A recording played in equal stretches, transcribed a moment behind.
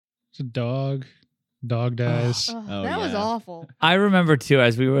Dog dies. Oh, that was yeah. awful. I remember too.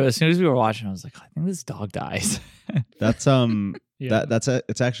 As soon as we were watching, I was like, I think this dog dies. That's Yeah.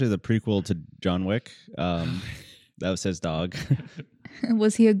 it's actually the prequel to John Wick. That was his dog.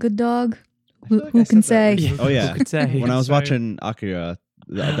 Was he a good dog? feel like I Who can said say? that. Oh, yeah. Who could say? When I was Say- watching Akira,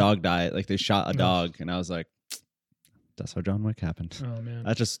 a dog died. Like they shot a dog, and I was like, "That's how John Wick happened." Oh man.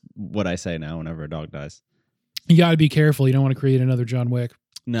 That's just what I say now whenever a dog dies. You got to be careful. You don't want to create another John Wick.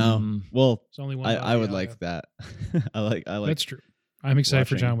 No, Mm. well, It's only one. I would yeah, like yeah. that. I like. That's true. I'm excited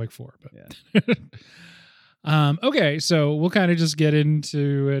for watching- John Wick 4. But Yeah. okay, so we'll kind of just get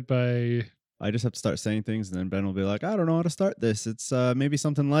into it by. I just have to start saying things, and then Ben will be like, "I don't know how to start this. It's maybe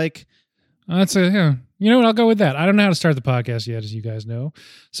something like." That's a yeah. You know what? I'll go with that. I don't know how to start the podcast yet, as you guys know.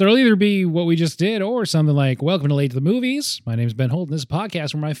 So it'll either be what we just did or something like "Welcome to Late to the Movies." My name is Ben Holden. This is a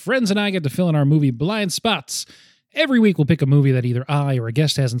podcast where my friends and I get to fill in our movie blind spots. Every week we'll pick a movie that either I or a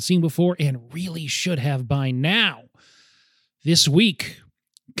guest hasn't seen before and really should have by now. This week,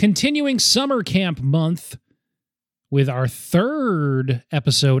 continuing summer camp month with our third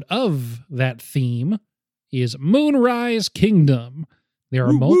episode of that theme is Moonrise Kingdom. There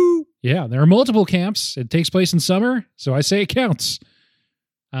are there are multiple camps. It takes place in summer, so I say it counts.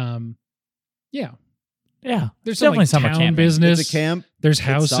 Yeah. Yeah, There's some, definitely like, summer town camp. business. It's a camp. There's It's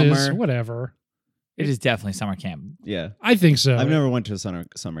houses, summer. whatever. It is definitely summer camp. Yeah, I think so. I've never went to a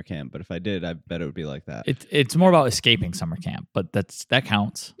summer camp, but if I did, I bet it would be like that. It's more about escaping summer camp, but that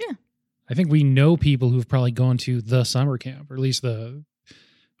counts. I think we know people who've probably gone to the summer camp, or at least the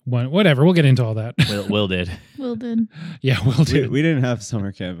one. Whatever. We'll get into all that. Will did. Will did. Yeah, we'll do. we didn't have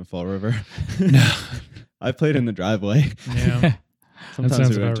summer camp in Fall River. No. I played in the driveway. Yeah. Sometimes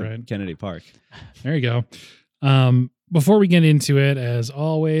sounds we went about to right. Kennedy Park. There you go. Before we get into it, as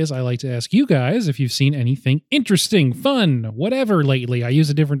always, I like to ask you guys if you've seen anything interesting, fun, whatever lately. I use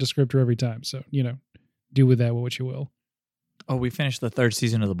a different descriptor every time, so do with that what you will. Oh, we finished the third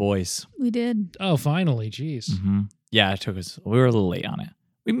season of The Boys. We did. Oh, finally, jeez. Mm-hmm. Yeah, it took us. We were a little late on it.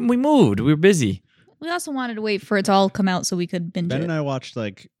 We moved. We were busy. We also wanted to wait for it to all come out so we could binge Ben it. and I watched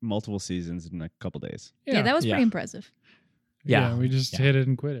like multiple seasons in a couple days. Yeah, that was Yeah. pretty impressive. Yeah, Yeah. we just Yeah. hit it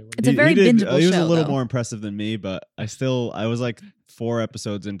and quit it. It's a very bingeable He was show, a little though. more impressive than me, but I was like 4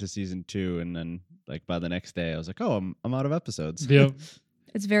 episodes into season 2, and then like by the next day, I was like, "Oh, I'm out of episodes." Yep.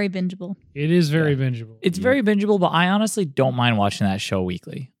 It's very bingeable. It is very bingeable. It's very bingeable, but I honestly don't mind watching that show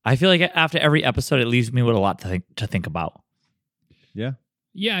weekly. I feel like after every episode, it leaves me with a lot to think about. Yeah.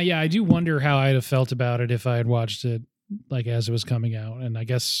 Yeah, I do wonder how I'd have felt about it if I had watched it like as it was coming out. And I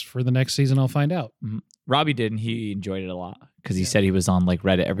guess for the next season, I'll find out. Robbie did, and he enjoyed it a lot because he Yeah. said he was on like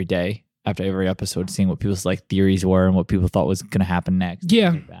Reddit every day after every episode, seeing what people's like theories were and what people thought was going to happen next.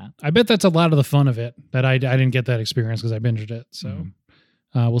 Yeah. Like that. I bet that's a lot of the fun of it, that I didn't get that experience because I binged it. So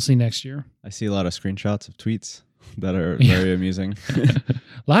we'll see next year. I see a lot of screenshots of tweets that are Yeah. very amusing. A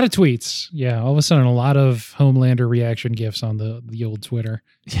lot of tweets. Yeah, all of a sudden, a lot of Homelander reaction gifs on the old Twitter.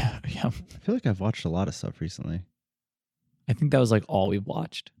 Yeah. I feel like I've watched a lot of stuff recently. I think that was like all we've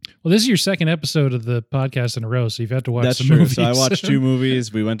watched. Well, this is your second episode of the podcast in a row, so you've had to watch That's some true. movies. So I watched 2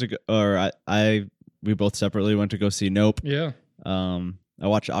 movies. We went to go, or we both separately went to go see Nope. Yeah. I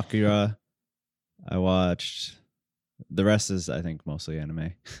watched Akira. I watched the rest is I think mostly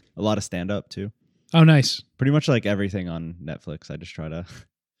anime. A lot of stand up too. Oh, nice. Pretty much like everything on Netflix. I just try to.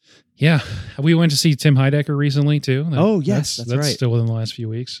 Yeah, we went to see Tim Heidecker recently too. Oh, yes, that's right. Still within the last few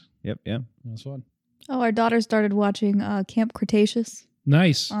weeks. Yep. That was fun. Oh, our daughter started watching Camp Cretaceous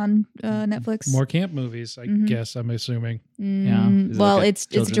Nice. on Netflix. More camp movies, I Mhm. guess. I'm assuming. Yeah. Is it Well, like a it's a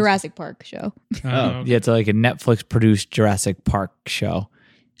children's- Jurassic Park show. Oh. Yeah, it's like a Netflix produced Jurassic Park show.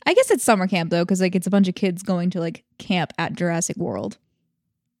 I guess it's summer camp though, because like it's a bunch of kids going to like camp at Jurassic World.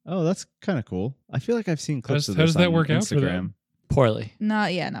 Oh, that's kind of cool. I feel like I've seen clips How of does this that on work out for Instagram. them? Poorly.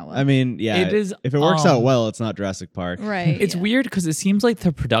 Not well. I mean, yeah, It is, If it works out well, it's not Jurassic Park. right. It's yeah. weird because it seems like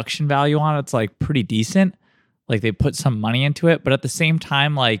the production value on it's like pretty decent. Like they put some money into it, but at the same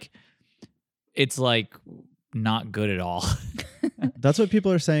time, like it's like not good at all. That's what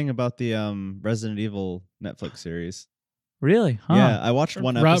people are saying about the Resident Evil Netflix series. Really? Huh. Yeah, I watched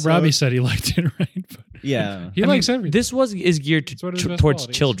one episode. Robbie said he liked it, right? But Yeah. he I likes mean, everything. This is geared It's one of his best towards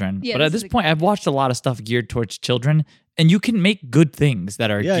qualities. children. Yeah, but at this this is point, I've watched a lot of stuff geared towards children, and you can make good things that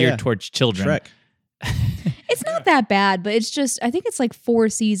are Yeah, geared yeah. towards children. Shrek. It's not that bad, but it's just I think it's like 4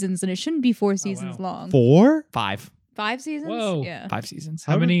 seasons, and it shouldn't be 4 seasons long. 4? 5 5 seasons? Whoa. Yeah. seasons.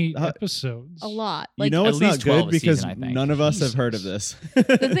 How How many how- episodes? A lot. You Like know at it's least not 12 good a because season, I think. none of us have heard of this. the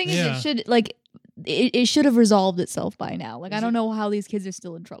thing is Yeah. it should like it should have resolved itself by now. Like I don't know how these kids are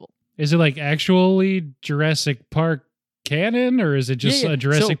still in trouble. Is it like actually Jurassic Park canon, or is it just Yeah, yeah. a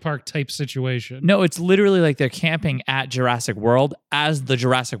Jurassic So- Park type situation? No, it's literally like they're camping at Jurassic World as the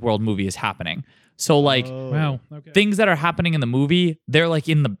Jurassic World movie is happening. So like Oh. Wow. Okay. things that are happening in the movie, they're like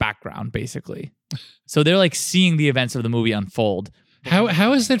in the background basically. So they're like seeing the events of the movie unfold.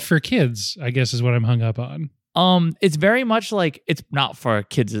 How is that for kids? I guess is what I'm hung up on. It's very much like it's not for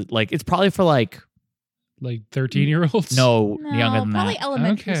kids. Like it's probably for like Like 13-year-olds. no, No, younger than probably that.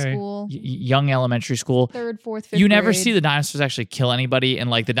 elementary Okay. school. Young elementary school. Third, fourth, fifth You never grade. see the dinosaurs actually kill anybody, and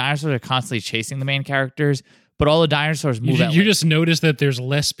like the dinosaurs are constantly chasing the main characters, but all the dinosaurs You, move at you just notice that there's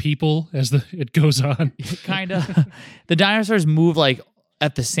less people as it goes on. kind of the dinosaurs move like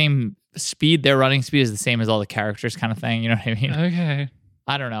at the same speed. Their running speed is the same as all the characters, kind of thing. You know what I mean? Okay.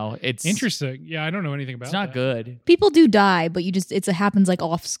 I don't know. It's Interesting. Yeah, I don't know anything about It's not that. good. People do die, but it happens like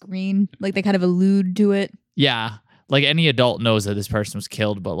off screen. Like they kind of allude to it. Yeah, like any adult knows that this person was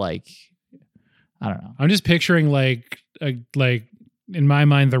killed, but like I don't know. I'm just picturing like in my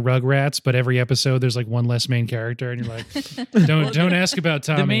mind the Rugrats, but every episode there's like one less main character, and you're like, don't ask about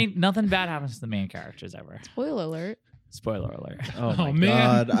Tommy. Nothing bad happens to the main characters ever. Spoiler alert. Spoiler alert. Oh, Oh, my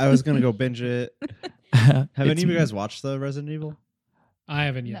man. God. I was going to go binge it. Have any It's- of you guys watched the Resident Evil? I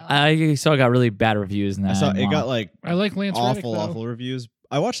haven't yet. No. I saw it got really bad reviews, and I then saw it got like I like Lance Reddick, awful, though. awful reviews.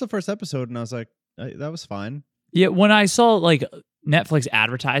 I watched the first episode and I was like, that was fine. Yeah, when I saw like Netflix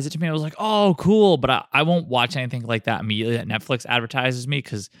advertise it to me, I was like, oh, cool. But I won't watch anything like that immediately that Netflix advertises me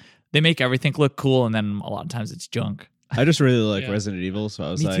because they make everything look cool, and then a lot of times it's junk. I just really like Yeah. Resident Evil, so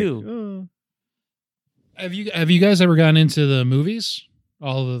I was Me like, too. "Oh." Have you guys ever gone into the movies?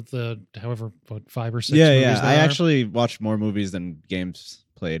 All of the however 5 or 6 Yeah, movies yeah. there I are? actually watched more movies than games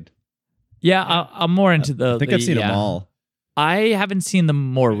played. Yeah, I'm more into the. I think I've seen yeah. them all. I haven't seen the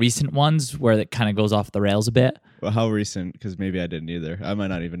more recent ones where it kind of goes off the rails a bit. Well, how recent? Because maybe I didn't either. I might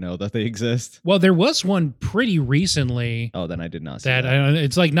not even know that they exist. Well, there was one pretty recently Oh, then I did not see that that.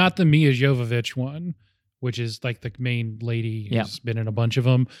 it's like not the Mia Jovovich one, which is like the main lady who's Yeah. been in a bunch of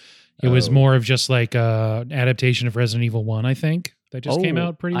them. It was Oh. more of just like adaptation of Resident Evil 1, I think, that just came Oh,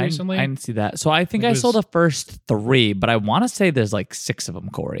 out pretty I recently. didn't see that. So I think It I saw was- the first 3, but I want to say there's like 6 of them,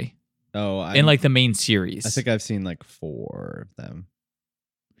 Corey, Oh, in like the main series. I think I've seen like 4 of them.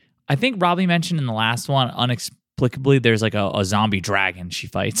 I think Robbie mentioned in the last one, inexplicably, there's like a zombie dragon she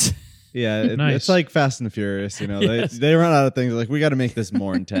fights. Yeah, Nice. it's like Fast and the Furious. You know, Yes. they run out of things. Like, we got to make this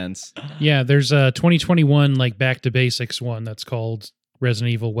more intense. Yeah, there's a 2021 like back to basics one that's called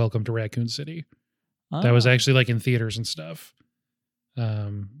Resident Evil Welcome to Raccoon City. That was Oh. actually like in theaters and stuff. feel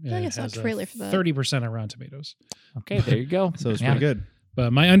like I it saw a has trailer for that. 30% on Rotten Tomatoes. Okay, there you go. So it's Yeah. pretty good.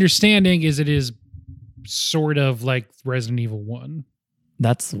 But my understanding is it is sort of like Resident Evil 1.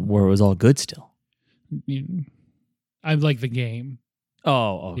 That's where it was all good still. I like the game.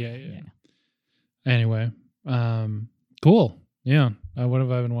 Oh, Yeah. Anyway, cool. Yeah. What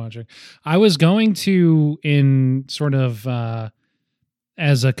have I been watching? I was going to, in sort of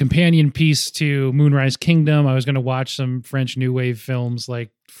as a companion piece to Moonrise Kingdom, I was going to watch some French New Wave films. Like,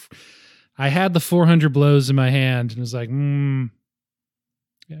 I had the 400 Blows in my hand and was like, and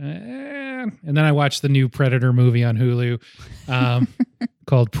then I watched the new Predator movie on Hulu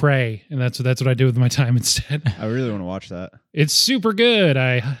called Prey, and that's what I did with my time instead. I really want to watch that. It's super good.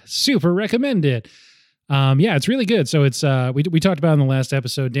 I super recommend it. Yeah, it's really good. So it's we talked about in the last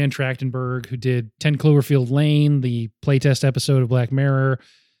episode Dan Trachtenberg, who did 10 Cloverfield Lane, the playtest episode of Black Mirror.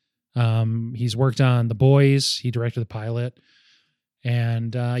 He's worked on The Boys. He directed the pilot.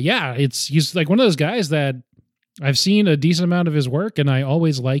 And yeah, he's like one of those guys that I've seen a decent amount of his work and I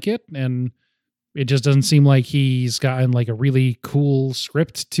always like it. And it just doesn't seem like he's gotten like a really cool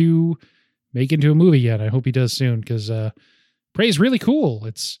script to make into a movie yet. I hope he does soon because Prey's really cool.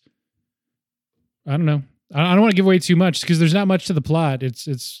 I don't know. I don't want to give away too much because there's not much to the plot.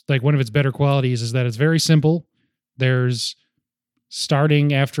 It's like one of its better qualities is that it's very simple. There's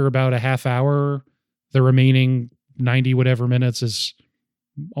starting after about a half hour, the remaining 90 whatever minutes is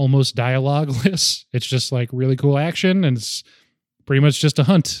almost dialogueless. It's just like really cool action and it's pretty much just a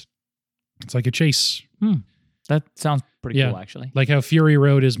hunt. It's like a chase. That sounds pretty Yeah. cool, actually. Like how Fury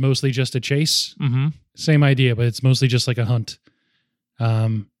Road is mostly just a chase. Mm-hmm. Same idea, but it's mostly just like a hunt.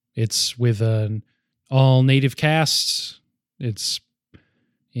 It's with an all native cast. There's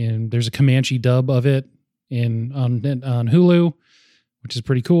a Comanche dub of it on Hulu, which is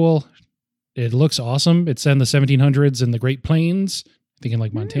pretty cool. It looks awesome. It's set in the 1700s in the Great Plains, I think in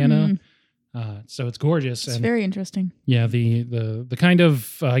like Montana. So it's gorgeous. It's And very interesting. yeah, the kind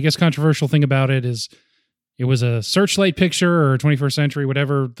of I guess controversial thing about it is it was a Searchlight picture or 21st Century,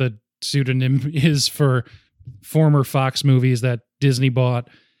 whatever the pseudonym is for former Fox movies that Disney bought.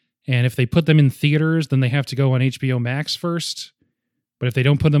 And if they put them in theaters, then they have to go on HBO Max first. But if they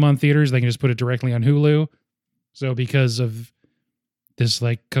don't put them on theaters, they can just put it directly on Hulu. So because of this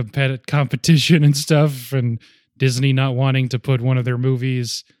like competition and stuff, and Disney not wanting to put one of their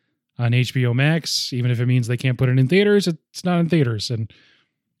movies on HBO Max, even if it means they can't put it in theaters, it's not in theaters. And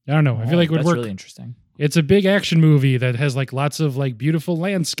I don't know. I feel like it would that's work. really interesting. It's a big action movie that has like lots of like beautiful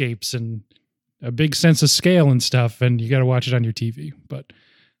landscapes and a big sense of scale and stuff. And you got to watch it on your TV, but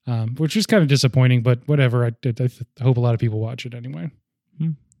which is kind of disappointing, but whatever. I hope a lot of people watch it anyway.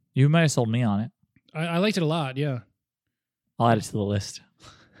 You might have sold me on it. I liked it a lot. Yeah. I'll add it to the list.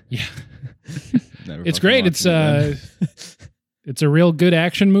 Yeah. Never It's fucking great. watched it then. It's a real good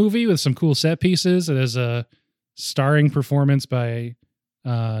action movie with some cool set pieces. It has a starring performance by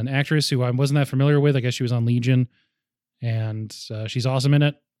an actress who I wasn't that familiar with. I guess she was on Legion, and she's awesome in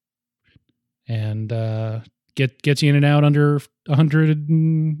it. And gets you in and out under 100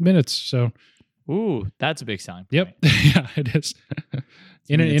 minutes. So, Ooh, that's a big selling point. yep, yeah, it is. It's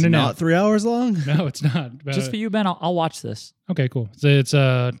in and not out. 3 hours long. No, it's not. But, Just for you, Ben, I'll watch this. okay, cool. So it's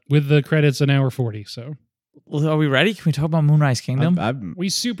with the credits an hour 40. So Well, are we ready? Can we talk about Moonrise Kingdom? I'm we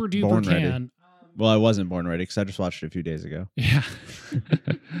super duper Born ready. can. well, I wasn't born ready because I just watched it a few days ago. Yeah.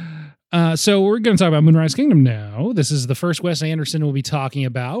 So we're going to talk about Moonrise Kingdom now. This is the first Wes Anderson we'll be talking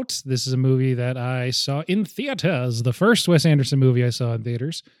about. This is a movie that I saw in theaters, the first Wes Anderson movie I saw in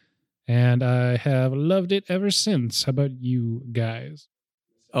theaters, and I have loved it ever since. How about you guys?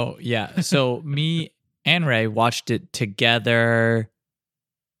 Oh, yeah. So me and Ray watched it together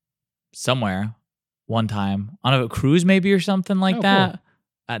somewhere one time on a cruise maybe or something like Oh, that cool.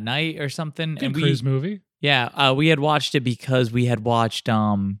 at night or something. Good and cruise movie. we had watched it because we had watched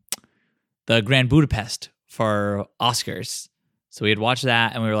the Grand Budapest for Oscars. So we had watched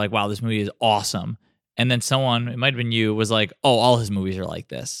that and we were like, wow, this movie is awesome. And then someone, it might have been you, was like, oh, all his movies are like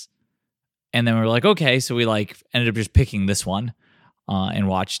this. And then we were like, okay. So we like ended up just picking this one and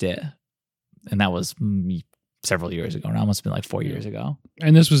watched it. And that was several years ago now. It must have been like 4 years ago.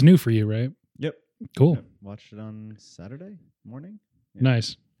 And this was new for you, right? Yep. Cool. Yep. Watched it on Saturday morning. Yeah.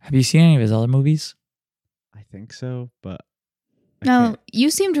 Nice. Have you seen any of his other movies? I think so, but I Now, can't- you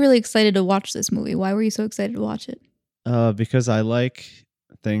seemed really excited to watch this movie. Why were you so excited to watch it? because I like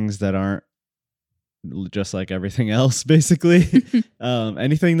things that aren't just like everything else, basically.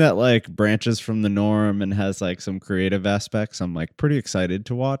 Anything that like branches from the norm and has like some creative aspects, I'm like pretty excited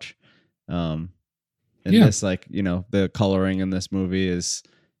to watch. And Yeah. this, like, you know, the coloring in this movie is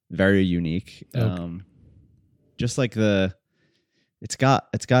very unique. Okay. Just like it's got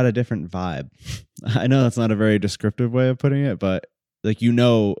a different vibe. I know that's not a very descriptive way of putting it, but like, you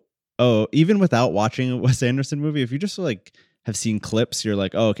know, even without watching a Wes Anderson movie, if you just like have seen clips, you're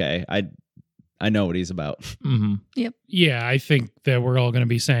like, oh, okay, I know what he's about. Mm-hmm. Yeah, I think that we're all going to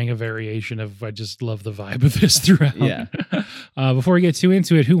be saying a variation of I just love the vibe of this throughout. Yeah. Before we get too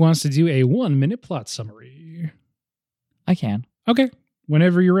into it, who wants to do a 1-minute plot summary? I can. Okay,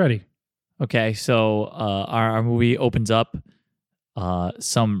 whenever you're ready. Okay, so our movie opens up.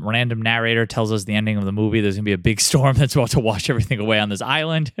 Some random narrator tells us the ending of the movie. There's going to be a big storm that's about to wash everything away on this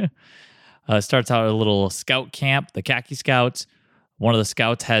island. Starts out at a little scout camp, the Khaki Scouts. One of the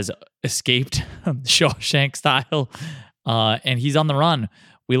scouts has escaped, Shawshank style, and he's on the run.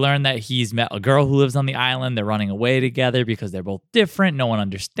 We learn that he's met a girl who lives on the island. They're running away together because they're both different. No one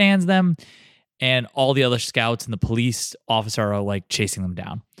understands them. And all the other scouts and the police officer are like chasing them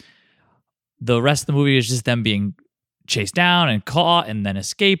down. The rest of the movie is just them being chased down and caught and then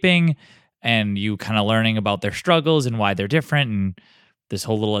escaping, and you kind of learning about their struggles and why they're different and this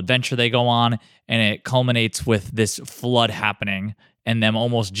whole little adventure they go on. And it culminates with this flood happening and them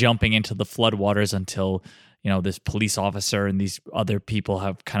almost jumping into the floodwaters until, you know, this police officer and these other people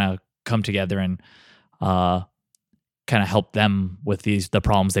have kind of come together and kind of help them with the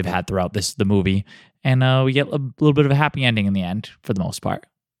problems they've had throughout the movie. And we get a little bit of a happy ending in the end for the most part.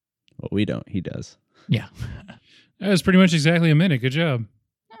 Well, we don't. He does. Yeah. That was pretty much exactly a minute. Good job.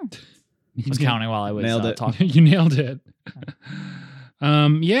 Oh. I was counting while I was Nailed it. talking. You nailed it.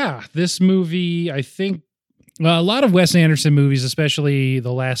 Yeah, this movie, I think, well, a lot of Wes Anderson movies, especially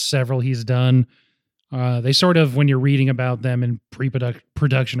the last several he's done, they sort of, when you're reading about them in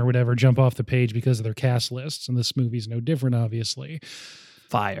pre-production or whatever, jump off the page because of their cast lists. And this movie's no different, obviously.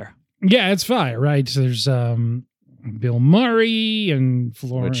 Fire. Yeah, it's fire, right? So there's Bill Murray and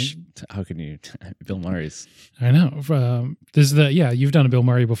Which, how can you? Bill Murray's. I know. This is you've done a Bill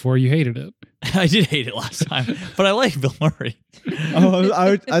Murray before. You hated it. I did hate it last time, but I like Bill Murray.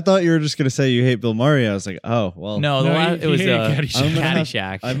 Oh, I thought you were just gonna say you hate Bill Murray. I was like, oh well. No, No, it you was hated Caddyshack. I'm gonna have-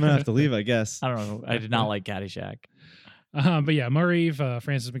 Caddyshack. I'm gonna have to leave, I guess. I don't know. I did not like Caddyshack. But yeah, Murray,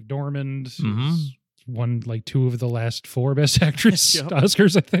 Frances McDormand, Mhm. is won like 2 of the last 4 Best Actress Yep.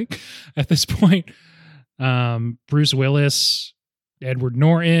 Oscars, I think, at this point. Bruce Willis, Edward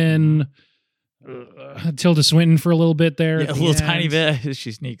Norton, Tilda Swinton for a little bit there. Yeah, at a the little tiny end, bit.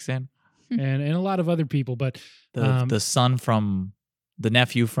 She sneaks in. and a lot of other people. But The son from the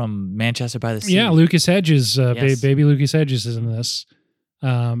nephew from Manchester by the Sea. yeah, Lucas Hedges, Yes. baby Lucas Hedges is in this.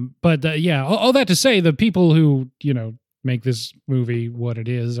 But yeah, all that to say, the people who make this movie what it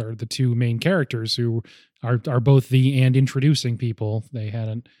is are the 2 main characters who are both the and introducing people. They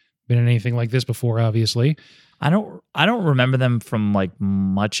hadn't been in anything like this before, obviously. I don't remember them from like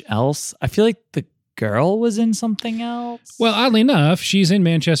much else. I feel like the girl was in something else. Well, oddly enough, she's in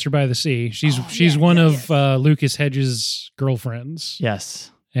Manchester by the Sea. She's yes, one yes, of Lucas Hedges' girlfriends,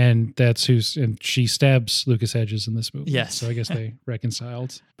 and she stabs Lucas Hedges in this movie. Yes. So I guess they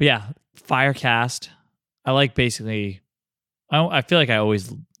reconciled. But yeah, fire cast. I like basically. I feel like I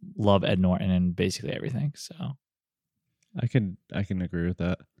always love Ed Norton and basically everything. So I can agree with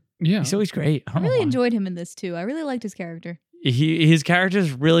that. Yeah, he's always great. I really enjoyed him in this too. I really liked his character. His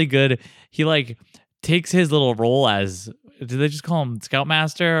character's really good. He like takes his little role as, do they just call him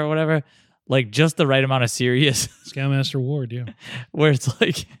Scoutmaster or whatever? Like just the right amount of serious. Scoutmaster Ward. Yeah. Where it's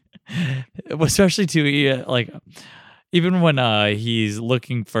like, especially to like, even when he's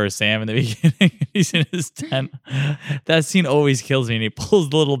looking for Sam in the beginning, he's in his tent. That scene always kills me. And he pulls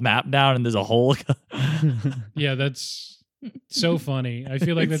the little map down, and there's a hole. Yeah, that's so funny. I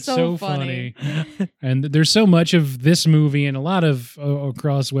feel like that's It's so so funny. And there's so much of this movie and a lot of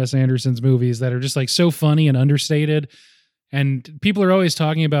across Wes Anderson's movies that are just like so funny and understated. And people are always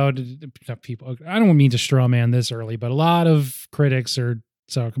talking about, not people, I don't mean to straw man this early, but a lot of critics are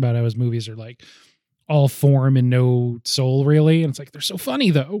talking about how his movies are like all form and no soul, really. And it's like, they're so funny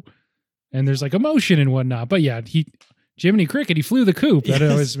though. And there's like emotion and whatnot. But yeah, Jiminy Cricket, he flew the coop. That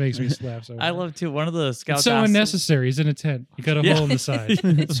Yes. always makes me laugh so I hard. love too. One of the scouts It's so asked- unnecessary. He's in a tent. You got a Yeah. hole in the side.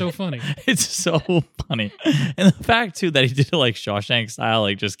 It's so funny. It's so funny. And the fact too that he did it like Shawshank style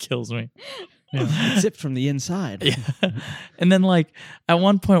like just kills me. Yeah. Zipped from the inside. Yeah. And then like at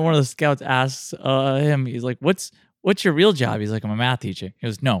one point one of the scouts asks him, he's like, What's your real job? He's like, I'm a math teacher. He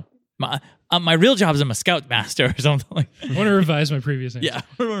goes, No. My real job is I'm a scoutmaster or something like I want to revise my previous answer. Yeah.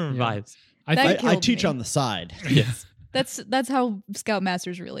 Vibes. I That think I killed teach me. on the side. Yes. That's how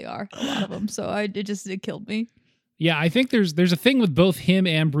Scoutmasters really are. A lot of them. So it killed me. Yeah, I think there's a thing with both him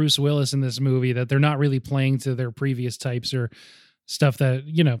and Bruce Willis in this movie that they're not really playing to their previous types or stuff that,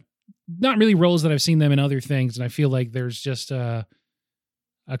 not really roles that I've seen them in other things. And I feel like there's just a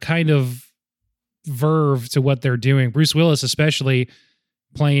kind of verve to what they're doing. Bruce Willis, especially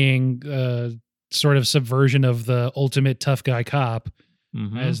playing sort of subversion of the ultimate tough guy cop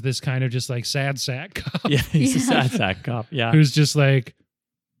Mhm. as this kind of just like sad sack cop. Yeah, he's a Yeah. sad sack cop. Yeah. Who's just like,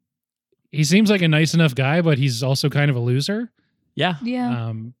 he seems like a nice enough guy, but he's also kind of a loser. Yeah.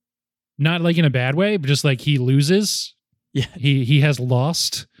 Yeah. Not like in a bad way, but just like he loses. Yeah. He has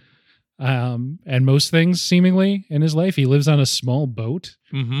lost. And most things seemingly in his life. He lives on a small boat.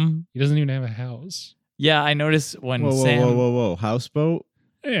 Mm-hmm. He doesn't even have a house. Yeah, I noticed when Whoa, Sam whoa. Houseboat?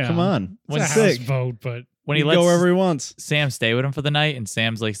 Yeah. Come on. It's When a sick. houseboat, but when He he can go lets wherever he wants. Sam stay with him for the night and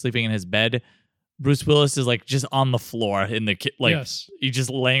Sam's like sleeping in his bed, Bruce Willis is like just on the floor in the like yes. he's just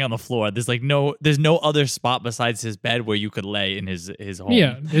laying on the floor. There's no other spot besides his bed where you could lay in his home.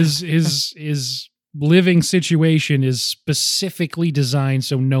 Yeah. His living situation is specifically designed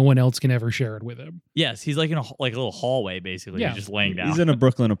so no one else can ever share it with him. Yes, he's like in a little hallway basically. Yeah. He's just laying down. He's in a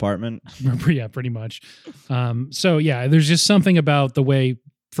Brooklyn apartment. Yeah, pretty much. So yeah, there's just something about the way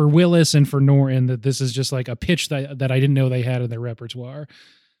for Willis and for Norton that this is just like a pitch that I didn't know they had in their repertoire.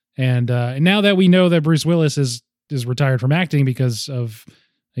 And now that we know that Bruce Willis is retired from acting because of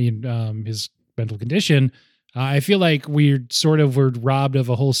his mental condition, I feel like we sort of were robbed of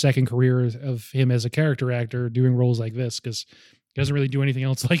a whole second career of him as a character actor doing roles like this because he doesn't really do anything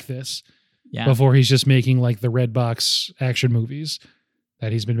else like this yeah. before he's just making like the red box action movies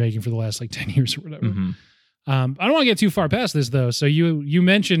that he's been making for the last like 10 years or whatever. Mhm. I don't want to get too far past this though. So you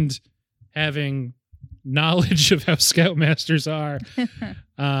mentioned having knowledge of how Scoutmasters are.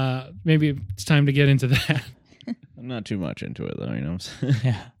 Maybe it's time to get into that. I'm not too much into it though, you know.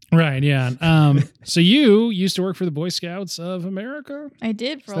 Yeah. Right. Yeah. So you used to work for the Boy Scouts of America. I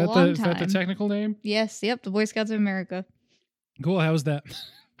did for Is a that long is that time. the technical name? Yes. Yep. The Boy Scouts of America. Cool. How was that?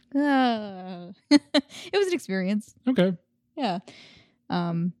 It was an experience. Okay. Yeah.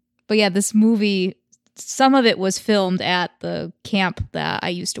 But yeah, this movie, some of it was filmed at the camp that I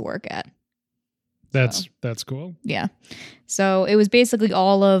used to work at. That's cool. Yeah. So it was basically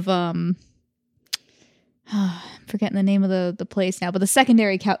all of I'm forgetting the name of the place now, but the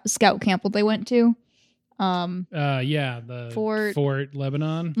secondary scout camp that they went to. The Fort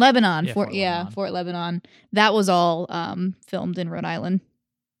Lebanon. Lebanon. Yeah, Fort Lebanon. Fort Lebanon. That was all filmed in Rhode Island.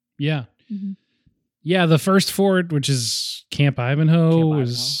 Yeah. Mhm. Yeah, the first fort, which is Camp Ivanhoe, Camp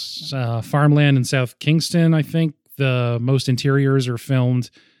is farmland in South Kingston, I think. The most interiors are filmed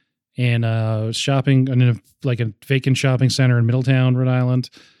in a vacant shopping center in Middletown, Rhode Island.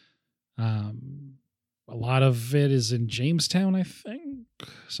 A lot of it is in Jamestown, I think.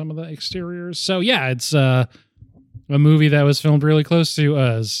 Some of the exteriors. So yeah, it's a movie that was filmed really close to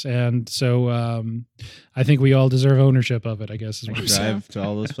us, and so I think we all deserve ownership of it, I guess is what I'm saying. Drive to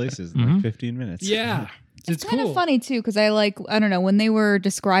all those places in Mhm. like 15 minutes. Yeah, it's kind cool. of funny too, because I don't know, when they were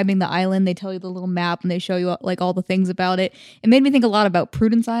describing the island, they tell you the little map and they show you like all the things about it. It made me think a lot about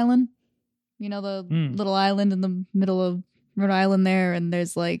Prudence Island. You know, the little island in the middle of Rhode Island there, and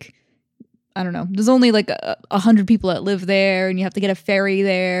there's like, I don't know, there's only like 100 people that live there, and you have to get a ferry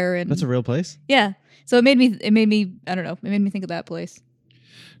there, and That's a real place? yeah. So it made me I don't know, it made me think of that place.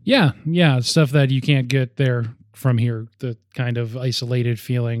 Yeah, stuff that you can't get there from here. The kind of isolated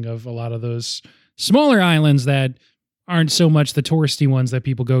feeling of a lot of those smaller islands that aren't so much the touristy ones that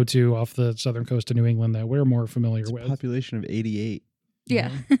people go to off the southern coast of New England that we're more familiar It's a with. population of 88.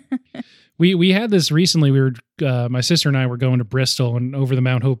 Yeah. We had this recently. We were my sister and I were going to Bristol, and over the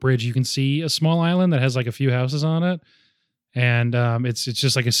Mount Hope Bridge, you can see a small island that has like a few houses on it, and it's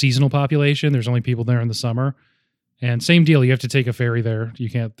just like a seasonal population. There's only people there in the summer, and same deal. You have to take a ferry there.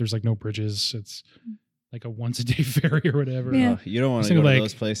 You can't. There's like no bridges. It's like a once a day ferry or whatever. Yeah. You don't want I to was go to thinking,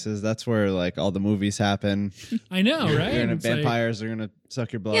 those places. That's where like all the movies happen. I know, right? It's like- Vampires are gonna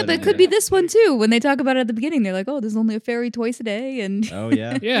suck your blood. Yeah, but it and could be you're- this one too. When they talk about it at the beginning, they're like, "Oh, there's only a ferry twice a day," and Oh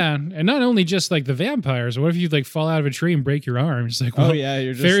yeah. yeah, and not only just like the vampires. What if you like fall out of a tree and break your arm? It's like, Oh well, yeah.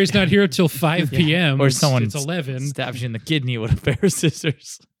 You're just ferry's not here till 5 p.m. Or It's- someone it's 11. stabs you in the kidney with a pair of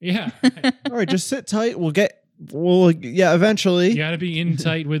scissors. Yeah, All right. Just sit tight. Eventually. you got to be in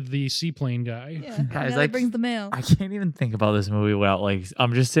tight with the seaplane guy. yeah, Guys, that I- brings the mail. I can't even think about this movie without like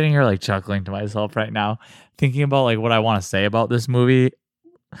I'm just sitting here like chuckling to myself right now, thinking about like what I want to say about this movie.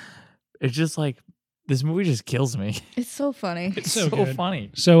 It's just like this movie just kills me. It's so funny. It's so so, good. funny.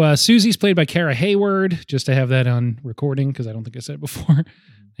 So Susie's played by Kara Hayward, just to have that on recording because I don't think I said it before.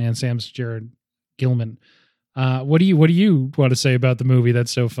 And Sam's Jared Gilman. What do you want to say about the movie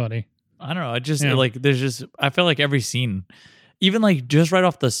that's so funny? I don't know. It just Yeah. like there's just I feel like every scene, even like just right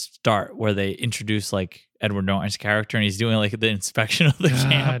off the start where they introduce like Edward Norton's character and he's doing like the inspection of the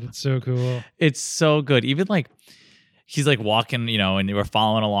God, camp. it's so cool. It's so good. Even like he's like walking, and we're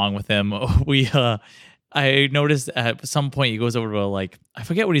following along with him. I noticed at some point he goes over to like I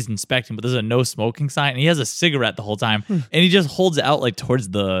forget what he's inspecting, but there's a no smoking sign and he has a cigarette the whole time and he just holds it out like towards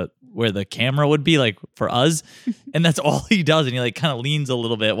where the camera would be like for us, and that's all he does. And he like kind of leans a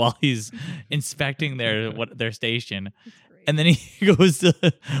little bit while he's inspecting their station. And then he goes to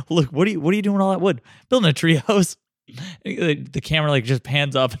look. What are you doing with all that wood? Building a treehouse. The camera like just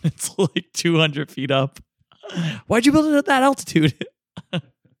pans up and it's like 200 feet up. Why'd you build it at that altitude?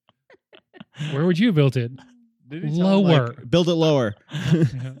 Where would you have built it? Did he tell him, Lower. like, build it lower.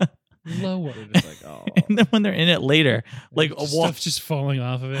 Lower. They're just like, oh. And then when they're in it later, like a wall, Stuff's just falling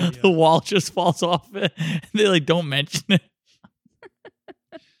off of it. the wall just falls off it. They like don't mention it.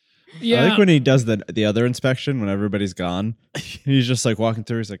 Yeah. I like when he does the other inspection when everybody's gone. He's just like walking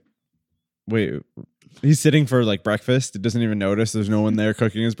through. He's like, wait. He's sitting for like breakfast. He doesn't even notice there's no one there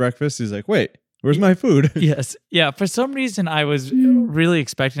cooking his breakfast. He's like, wait, where's my food? Yes. Yeah. For some reason, I was really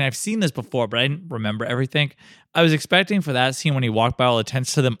expecting. I've seen this before, but I didn't remember everything. I was expecting for that scene when he walked by all the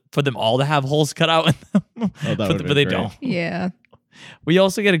tents for them all to have holes cut out in them. that but, would've but been they great. don't. Yeah. We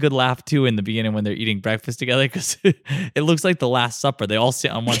also get a good laugh too in the beginning when they're eating breakfast together because it looks like the Last Supper. They all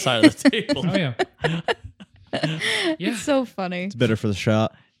sit on one side of the table. Oh yeah. Yeah. It's so funny. It's better for the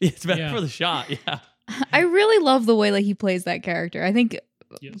shot. It's better Yeah. for the shot. Yeah. I really love the way like he plays that character. I think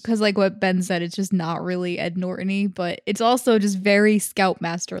Yes. because like what Ben said, it's just not really Ed Norton-y, but it's also just very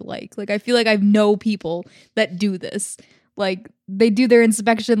Scoutmaster like. Like I feel like I know people that do this. Like they do their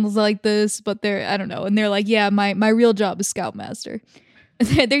inspections like this, but I don't know, and they're like, yeah, my real job is Scoutmaster.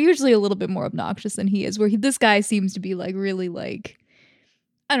 They're usually a little bit more obnoxious than he is. This guy seems to be like really like,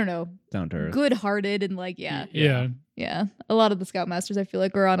 I don't know, Down to earth. good-hearted and like yeah. Yeah. A lot of the Scoutmasters I feel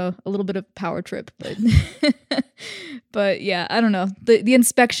like are on a little bit of power trip, but but yeah, I don't know. The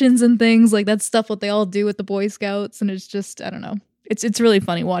inspections and things, like that's stuff what they all do with the Boy Scouts, and it's just I don't know. It's really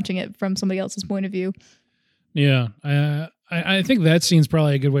funny watching it from somebody else's point of view. Yeah. I think that scene's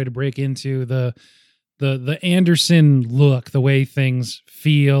probably a good way to break into the the Anderson look, the way things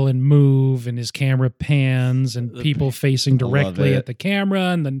feel and move, and his camera pans, and people facing I love directly it. at the camera,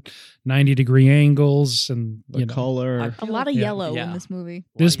 and then 90-degree angles, and The color. A feel lot like- of yeah, yellow yeah. in this movie.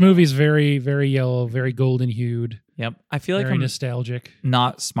 This movie's very, very yellow, very golden hued, Yep. I feel like very I'm nostalgic.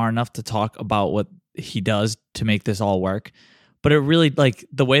 not smart enough to talk about what he does to make this all work, but it really, like,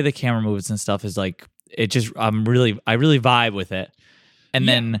 the way the camera moves and stuff is like, it just, I really vibe with it. And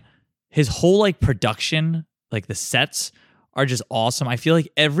Yeah. then his whole like production, like the sets are just awesome. I feel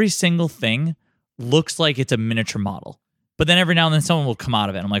like every single thing looks like it's a miniature model. But then every now and then someone will come out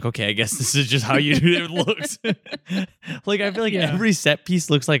of it. I'm like, okay, I guess this is just how it looks. Like, I feel like Yeah. every set piece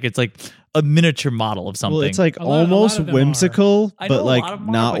looks like it's like a miniature model of something. Well, it's like A lot almost of them whimsical, I know but a like lot of them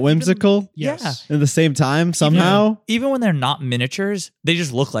are, not but even- whimsical Yes. at the same time somehow. even when they're not miniatures, they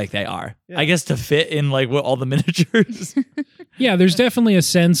just look like they are. Yeah. I guess to fit in like with all the miniatures. Yeah, there's definitely a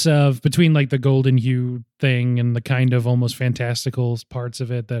sense of between like the golden hue thing and the kind of almost fantastical parts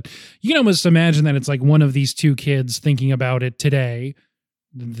of it that you can almost imagine that it's like one of these two kids thinking about it today,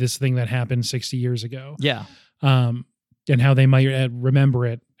 this thing that happened 60 years ago, Yeah. and how they might remember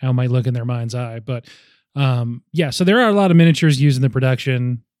it, how it might look in their mind's eye. But yeah, so there are a lot of miniatures used in the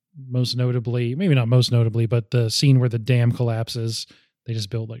production, most notably, maybe not most notably, but the scene where the dam collapses, they just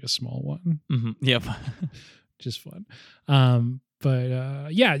build like a small one. Yep. Just fun. But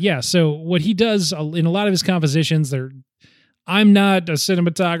yeah. So what he does in a lot of his compositions, I'm not a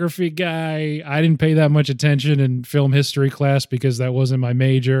cinematography guy. I didn't pay that much attention in film history class because that wasn't my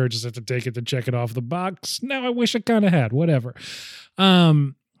major. I just had to take it to check it off the box. Now I wish I kind of had, whatever.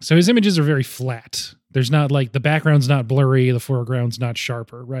 So his images are very flat. There's not like the background's not blurry. The foreground's not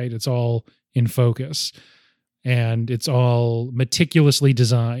sharper, right? It's all in focus and it's all meticulously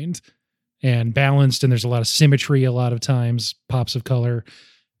designed and balanced, and there's a lot of symmetry a lot of times, pops of color.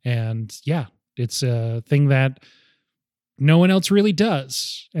 And yeah, it's a thing that no one else really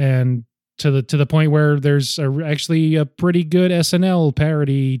does. And to the point where there's actually a pretty good SNL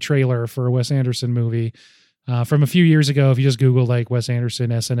parody trailer for a Wes Anderson movie from a few years ago. If you just Google like Wes Anderson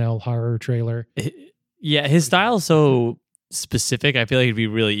SNL horror trailer. Yeah, his style is so specific. I feel like it'd be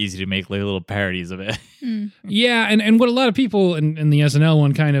really easy to make like little parodies of it. Mm. Yeah, and what a lot of people in the SNL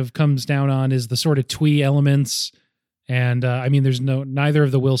one kind of comes down on is the sort of twee elements. And I mean, there's neither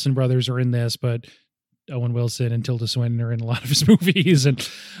of the Wilson brothers are in this, but Owen Wilson and Tilda Swinton are in a lot of his movies. And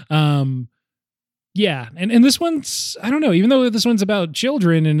yeah, and this one's, I don't know, even though this one's about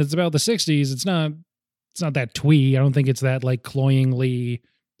children and it's about the 60s, it's not that twee. I don't think it's that like cloyingly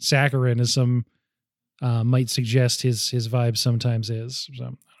saccharine as some might suggest his vibe sometimes is.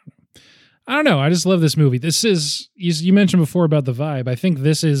 So I don't know. I just love this movie. This is, you mentioned before about the vibe. I think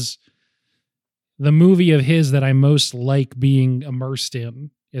this is the movie of his that I most like being immersed in.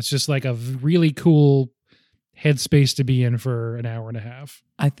 It's just like a really cool headspace to be in for an hour and a half.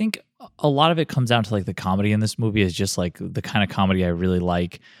 I think a lot of it comes down to like the comedy in this movie is just like the kind of comedy I really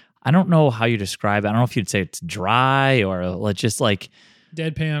like. I don't know how you describe it. I don't know if you'd say it's dry or just like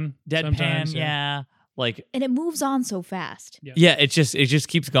Deadpan. deadpan. sometimes, Yeah. Like, And it moves on so fast. yeah, it just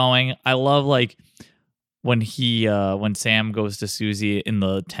keeps going. I love like when when Sam goes to Susie in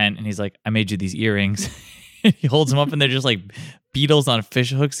the tent and he's like, I made you these earrings. He holds them up and they're just like beetles on fish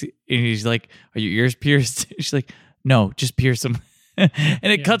hooks. And he's like, are your ears pierced? She's like, no, just pierce them. And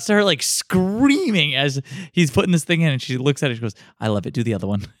it Yeah. cuts to her like screaming as he's putting this thing in, and she looks at it. She goes, I love it. Do the other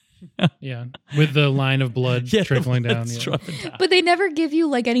one. Yeah. With the line of blood trickling down. it's Yeah. dropping down. But they never give you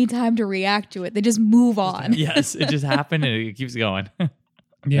like any time to react to it. They just move on. Yes, it just happened and it keeps going.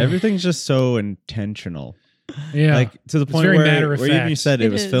 Yeah. Everything's just so intentional. Yeah. Like to the point very where, matter of even you fact. said it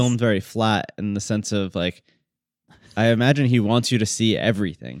It was is. filmed very flat in the sense of like, I imagine he wants you to see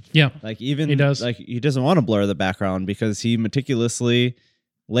everything. Yeah. Like even He does. like he doesn't want to blur the background because he meticulously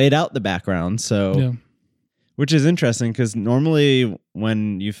laid out the background. So Yeah. which is interesting because normally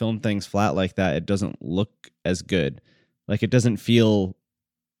when you film things flat like that, it doesn't look as good. Like it doesn't feel,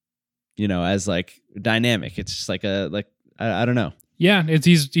 as like dynamic. It's just like I don't know. Yeah.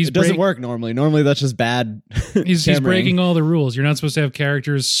 He's It doesn't work normally. Normally that's just bad. He's cameraing. breaking all the rules. You're not supposed to have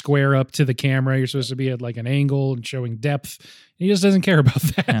characters square up to the camera. You're supposed to be at like an angle and showing depth. He just doesn't care about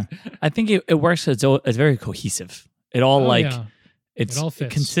that. Yeah. I think it works. It's very cohesive. It all Oh, like yeah. it's It all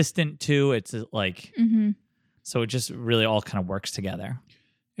fits. consistent too. It's like Mm-hmm. so it just really all kind of works together.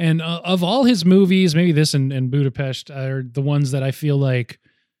 And of all his movies, maybe this and Budapest are the ones that I feel like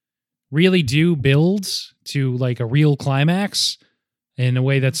really do build to like a real climax in a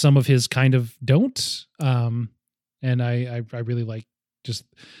way that some of his kind of don't. And I really like just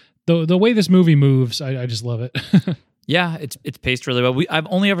the way this movie moves. I just love it. Yeah, it's paced really well. I've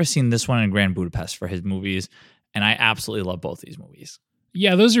only ever seen this one in Grand Budapest for his movies, and I absolutely love both these movies.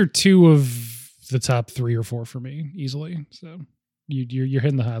 Yeah, those are two of the top 3 or 4 for me easily. So you're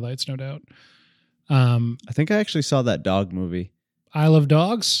hitting the highlights, no doubt. I think I actually saw that dog movie. Isle of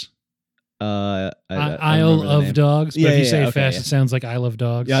Dogs. I Isle remember the of name. Dogs. But Yeah, if you yeah, say it okay, fast, yeah. it sounds like I Love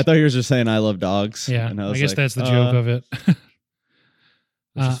Dogs. Yeah, I thought you were just saying I love dogs. Yeah, and I was guess like, that's the joke of it.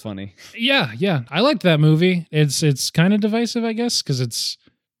 Which is funny. Yeah. I liked that movie. It's kind of divisive, I guess, because it's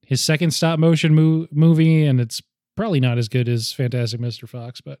his second stop motion movie, and it's probably not as good as Fantastic Mr.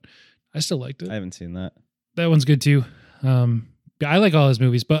 Fox, but I still liked it. I haven't seen that. That one's good too. I like all his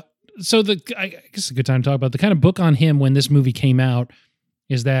movies, but so I guess it's a good time to talk about the kind of book on him when this movie came out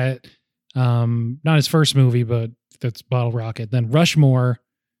is that not his first movie, but that's Bottle Rocket. Then Rushmore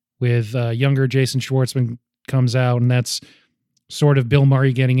with younger Jason Schwartzman comes out, and that's sort of Bill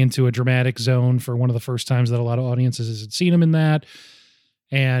Murray getting into a dramatic zone for one of the first times that a lot of audiences had seen him in that.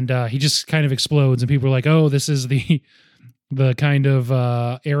 And he just kind of explodes, and people are like, "Oh, this is the kind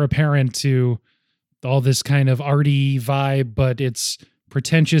of heir apparent to all this kind of arty vibe, but it's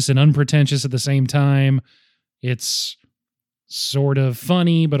pretentious and unpretentious at the same time. It's sort of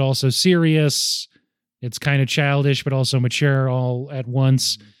funny, but also serious. It's kind of childish, but also mature all at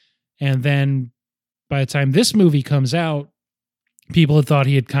once." And then by the time this movie comes out, people had thought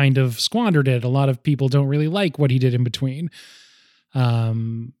he had kind of squandered it. A lot of people don't really like what he did in between.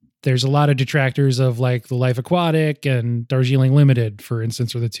 There's a lot of detractors of like The Life Aquatic and Darjeeling Limited, for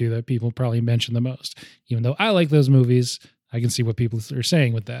instance, are the two that people probably mention the most. Even though I like those movies, I can see what people are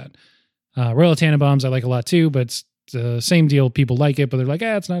saying with that. Royal Tenenbaums I like a lot too, but it's the same deal. People like it, but they're like,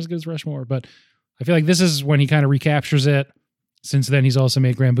 it's not as good as Rushmore. But I feel like this is when he kind of recaptures it. Since then, he's also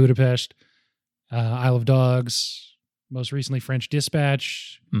made Grand Budapest, Isle of Dogs, most recently French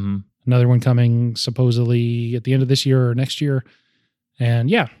Dispatch, another one coming supposedly at the end of this year or next year. And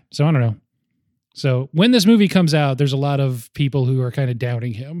yeah, so I don't know. So when this movie comes out, there's a lot of people who are kind of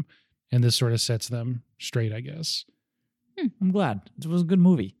doubting him, and this sort of sets them straight, I guess. I'm glad. It was a good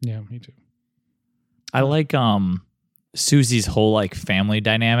movie. Yeah, me too. I like Susie's whole like family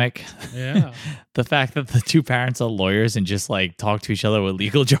dynamic. Yeah. The fact that the two parents are lawyers and just like talk to each other with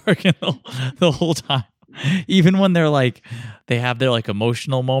legal jargon the whole time. Even when they're like, they have their like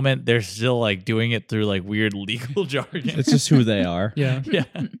emotional moment, they're still like doing it through like weird legal jargon. It's just who they are. Yeah. Yeah.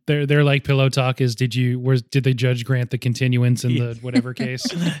 Their like pillow talk is, did the judge grant the continuance in the whatever case?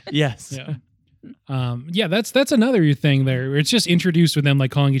 Yes. Yeah. That's another thing there. It's just introduced with them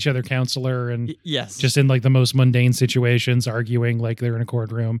like calling each other counselor and Yes. just in like the most mundane situations, arguing like they're in a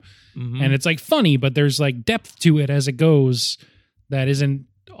courtroom. Mhm. And it's like funny, but there's like depth to it as it goes that isn't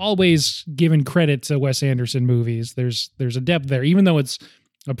always given credit to Wes Anderson movies. There's a depth there, even though it's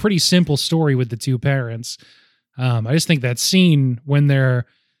a pretty simple story with the two parents. I just think that scene when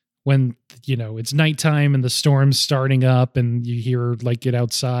it's nighttime and the storm's starting up and you hear like get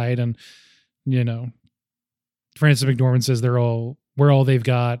outside and Frances McDormand says we're all they've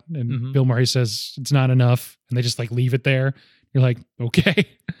got, and Bill Murray says it's not enough, and they just like leave it there. You're like, okay,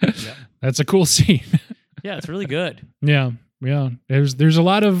 that's a cool scene. Yeah, it's really good. Yeah. There's a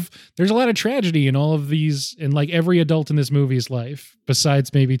lot of tragedy in all of these, in like every adult in this movie's life,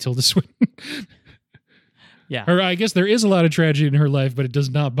 besides maybe Tilda Swinton. Yeah. Or I guess there is a lot of tragedy in her life, but it does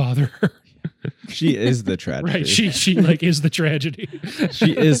not bother her. She is the tragedy. Right. She like is the tragedy.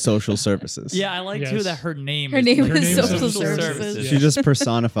 She is social services. Yeah, I like too Yes. that her name Her is name is Social Services. She just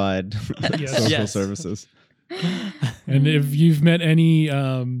personified Yes. social Yes. services. And if you've met any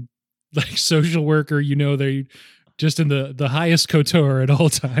like social worker, they just in the highest couture at all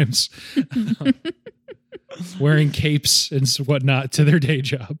times, wearing capes and whatnot to their day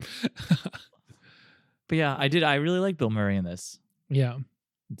job. But yeah, I really like Bill Murray in this. Yeah.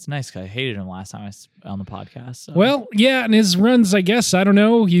 It's nice 'cause I hated him last time on the podcast. So. Well, yeah, and his runs, I guess, I don't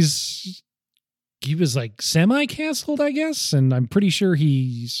know. He was like semi-canceled, I guess, and I'm pretty sure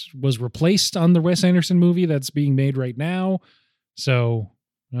he was replaced on the Wes Anderson movie that's being made right now. So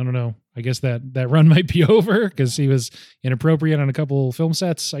I don't know. I guess that run might be over because he was inappropriate on a couple film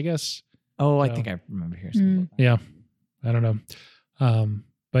sets, I guess. I So- think I remember hearing something about that. Yeah, I don't know.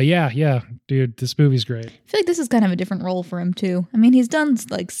 But yeah, dude, this movie's great. I feel like this is kind of a different role for him too. I mean, he's done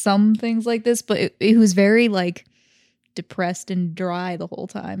like some things like this, but it was very like depressed and dry the whole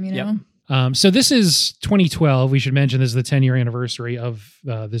time, Yep. So this is 2012. We should mention this is the 10-year anniversary of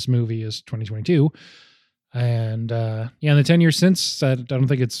this movie is 2022. And in the 10 years since, I don't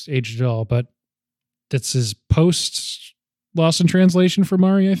think it's aged at all, but this is post Lost in Translation for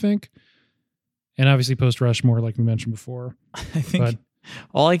Murray, I think. And obviously post Rushmore, like we mentioned before. I think But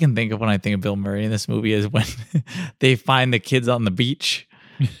All I can think of when I think of Bill Murray in this movie is when they find the kids on the beach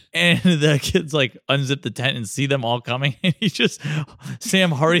and the kids like unzip the tent and see them all coming. And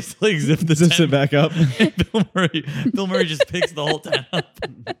Sam hurries to like zip the Zips tent. it back up. And Bill Murray just picks the whole tent up.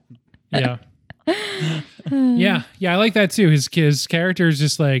 Yeah. Yeah, I like that too. His character is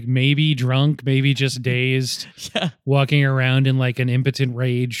just like maybe drunk, maybe just dazed, Yeah. walking around in like an impotent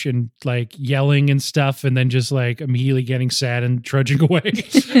rage and like yelling and stuff, and then just like immediately getting sad and trudging away.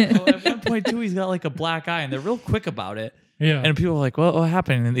 Oh, at one point too, he's got like a black eye, and they're real quick about it. Yeah, And people are like, "What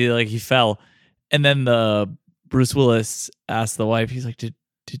happened?" And he fell. And then Bruce Willis asked the wife, he's like, "Did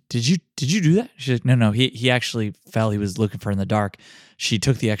you do that?" She's like, "No. He actually fell. He was looking for her in the dark. She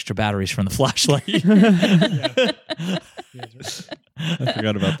took the extra batteries from the flashlight." I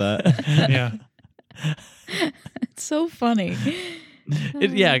forgot about that. yeah. It's so funny.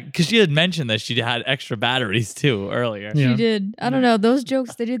 Yeah, because she had mentioned that she had extra batteries too earlier. Yeah. She did. I don't know. Those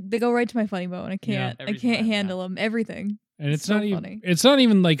jokes they go right to my funny bone. I Yeah, can't. every I can't time, handle them. Everything. And it's So not even funny. it's not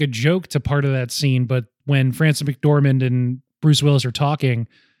even like a joke to part of that scene, but when Frances McDormand and Bruce Willis are talking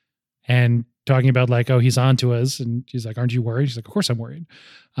about like, oh, he's on to us, and she's like, aren't you worried? She's like, of course I'm worried.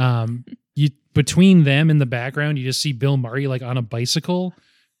 You between them in the background, you just see Bill Murray like on a bicycle,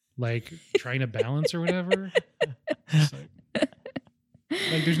 like trying to balance or whatever.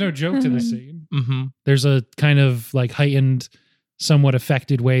 It's like there's no joke to this scene. Mm-hmm. There's a kind of like heightened, somewhat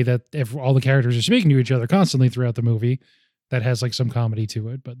affected way that if all the characters are speaking to each other constantly throughout the movie that has like some comedy to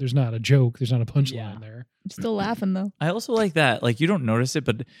it, but there's not a joke. There's not a punchline Yeah. there. I'm still laughing though. I also like that. Like you don't notice it,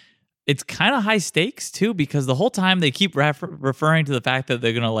 but it's kind of high stakes too, because the whole time they keep referring to the fact that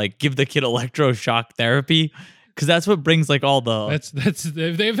they're gonna like give the kid electroshock therapy, because that's what brings like all the That's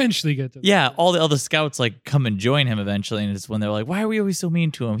they eventually get to that. yeah, all the other scouts like come and join him eventually, and it's when they're like, "Why are we always so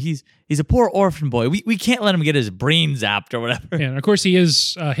mean to him? He's a poor orphan boy. We can't let him get his brain zapped or whatever." Yeah, and of course he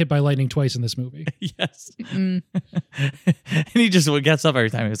is hit by lightning twice in this movie. Yes, Mm. and he just gets up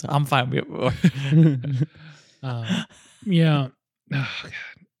every time. He goes, "I'm fine." Yeah. Oh,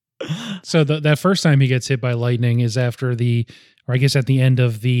 God. So that first time he gets hit by lightning is after or I guess at the end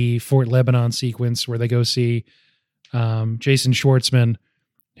of the Fort Lebanon sequence where they go see Jason Schwartzman,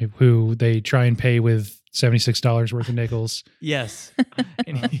 who they try and pay with $76 worth of nickels. Yes,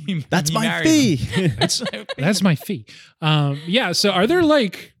 and That's he my marries fee. him. That's my fee. Yeah. So are there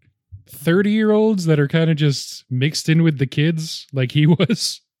like 30-year-olds that are kind of just mixed in with the kids like he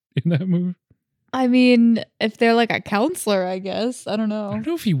was in that movie? I mean, if they're like a counselor, I guess. I don't I know. don't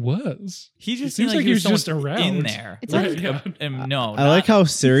know if he was. He just It seems seemed like he was someone just around. in there. It's Right, like- yeah. No, I like how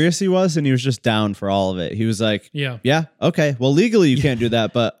serious he was, and he was just down for all of it. He was like, Yeah. "Yeah, okay. Well, legally you can't do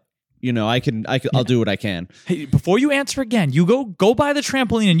that, but you know, I'll do what I can." Hey, before you answer again, you go buy the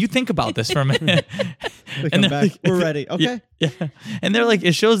trampoline and you think about this for a minute. They And come they're back. like- We're ready. Okay. Yeah. And they're like,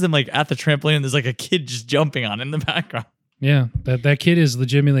 it shows them like at the trampoline and there's like a kid just jumping on it in the background. Yeah. That kid is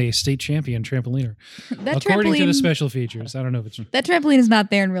legitimately a state champion trampoliner. That According to the trampoline- special features. I don't know if it's That trampoline is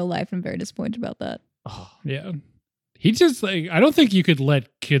not there in real life. I'm very disappointed about that. Oh, yeah. He just like I don't think you could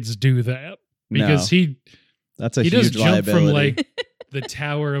let kids do that because No. That's a he does huge jump liability. from like the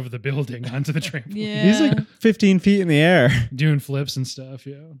tower of the building onto the trampoline. Yeah. He's like 15 feet in the air. Doing flips and stuff,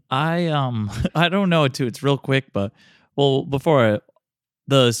 yeah. I don't know too. It's real quick, but before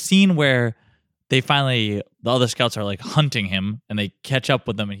the scene where the other scouts are like hunting him and they catch up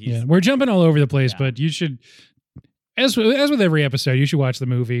with them and he's Yeah. We're jumping all over the place, Yeah. but you should as with every episode, you should watch the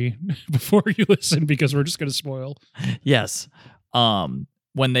movie before you listen because we're just gonna spoil. yes.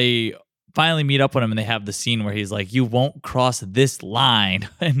 When they finally meet up with him and they have the scene where he's like, "You won't cross this line,"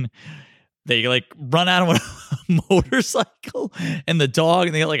 and they like run out with a motorcycle and the dog,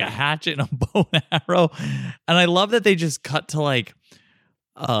 and they got like a hatchet and a bow and arrow. And I love that they just cut to like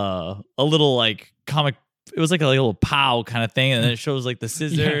a little like comic. It was like a little pow kind of thing, and then it shows like the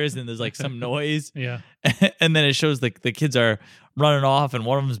scissors and there's like some noise, Yeah. and then it shows like the kids are running off and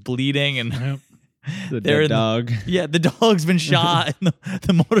one of them's bleeding, and Yep. The They're dead in the- dog. yeah, the dog's been shot and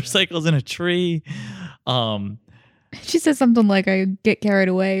the motorcycle's in a tree. She said something like I get carried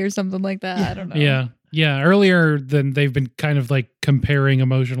away or something like that. I don't know. Yeah. Yeah. Earlier then they've been kind of like comparing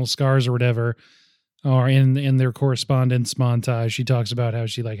emotional scars or whatever. Or in their correspondence montage, she talks about how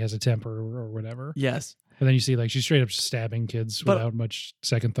she like has a temper or whatever. Yes. But then you see like she's straight up stabbing kids But- without much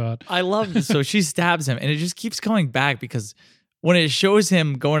second thought. I love this. So she stabs him, and it just keeps coming back because when it shows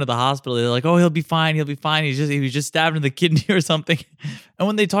him going to the hospital, they're like, "Oh, he'll be fine. He'll be fine. He was just stabbed in the kidney or something." And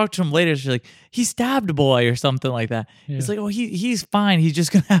when they talk to him later, she's like, "He stabbed a boy" or something like that. Yeah. It's like, "Oh, he's fine. He's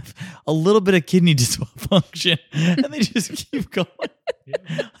just gonna have a little bit of kidney dysfunction," and they just keep going.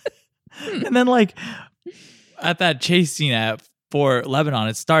 Yeah. And then like at that chase scene at for Lebanon.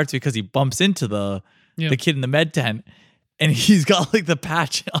 It starts because he bumps into the kid in the med tent. And he's got like the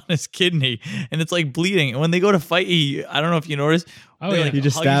patch on his kidney and it's like bleeding. And when they go to fight, I don't know if you noticed. Oh, yeah. He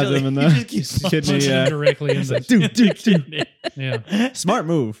just stabs him in the kidney. Punching him directly in the Yeah. Smart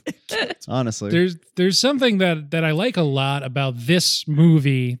move. Honestly. There's something that I like a lot about this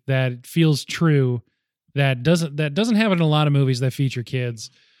movie that feels true that doesn't happen in a lot of movies that feature kids,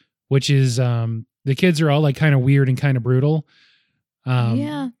 which is the kids are all like kind of weird and kind of brutal.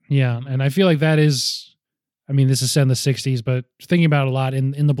 Yeah. And I feel like that is, I mean, this is set in the 60s, but thinking about it a lot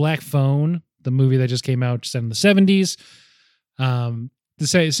in The Black Phone, the movie that just came out set in the 70s,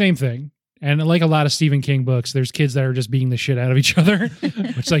 the same thing. And like a lot of Stephen King books, there's kids that are just beating the shit out of each other,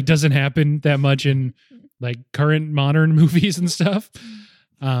 which like doesn't happen that much in like current modern movies and stuff.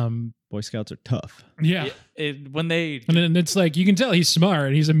 Boy Scouts are tough. Yeah. When they and it's like you can tell he's smart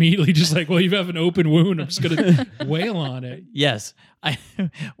and he's immediately just like, well, you have an open wound. I'm just gonna wail on it. Yes.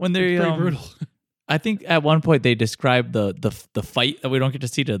 When they're pretty brutal. I think at one point they described the fight that we don't get to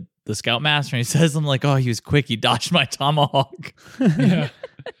see to the Scoutmaster, and he says something like, "Oh, he was quick. He dodged my tomahawk."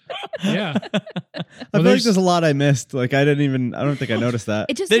 Yeah. I feel like there's a lot I missed. Like I don't think I noticed that.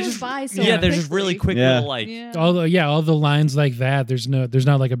 It just They're goes just- by so yeah, quickly. they're just really quick Yeah. little like. Yeah. all the lines like that. There's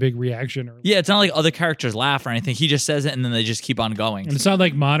not like a big reaction or. Yeah, it's not like other characters laugh or anything. He just says it and then they just keep on going. And it's not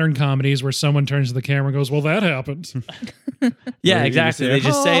like modern comedies where someone turns to the camera and goes, "Well, that happened." Yeah, Or you exactly. just They hear,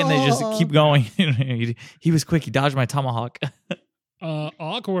 just say it and they just keep going. He was quick. He dodged my tomahawk.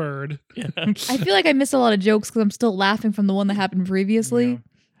 Awkward. I feel like I missed a lot of jokes because I'm still laughing from the one that happened previously. Yeah.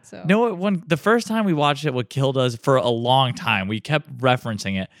 So No, the first time we watched it, what killed us for a long time, we kept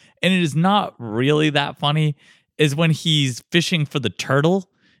referencing it, and it is not really that funny, is when he's fishing for the turtle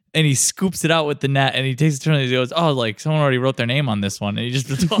and he scoops it out with the net and he takes a turn and he goes, "Oh, like someone already wrote their name on this one," and he just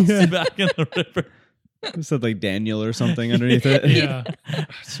tosses it back in the river. It said like Daniel or something underneath it. Yeah.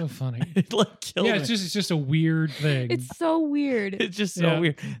 It's so funny. It like killed Yeah, me. it's just a weird thing. it's so weird. It's just so Yeah.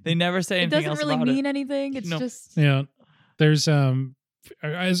 weird. They never say It anything doesn't else really about mean it. anything. It's No. just Yeah. There's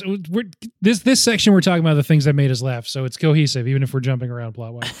this section we're talking about the things that made us laugh, so it's cohesive even if we're jumping around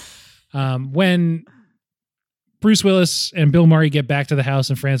plot wise. When Bruce Willis and Bill Murray get back to the house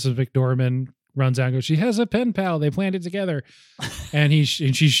and Frances McDormand runs out and goes, "She has a pen pal. They planned it together." And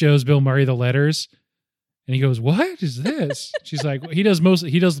she shows Bill Murray the letters. And he goes, "What is this?" She's like, he does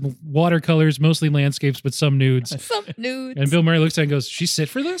watercolors, mostly landscapes, but some nudes. some nudes. And Bill Murray looks at it and goes, "She's sit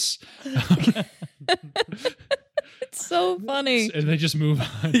for this?" It's so funny. And they just move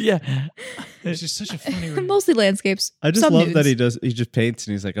on. Yeah. It's just such a funny. Mostly landscapes. I just some love that nudes. he just paints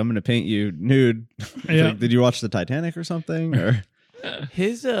and he's like, "I'm gonna paint you nude." It's Yeah. like, did you watch the Titanic or something? Or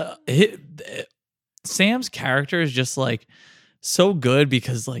His Sam's character is just like so good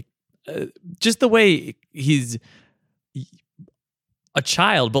because like just the way he's a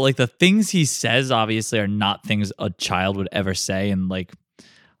child, but like the things he says obviously are not things a child would ever say, and like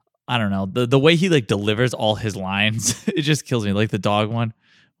I don't know, the way he like delivers all his lines, it just kills me. Like the dog one,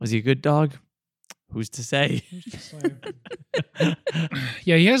 was he a good dog? Who's to say?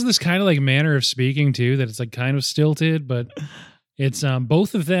 Yeah, he has this kind of like manner of speaking too that it's like kind of stilted, but it's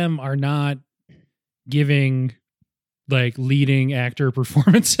both of them are not giving like leading actor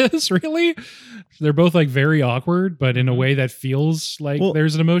performances really. They're both like very awkward, but in a way that feels like Well,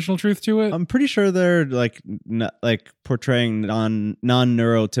 there's an emotional truth to it. I'm pretty sure they're like portraying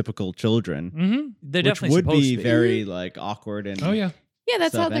non-neurotypical children, Mm-hmm. They're which definitely would supposed be to be. very like awkward and Oh yeah. Yeah,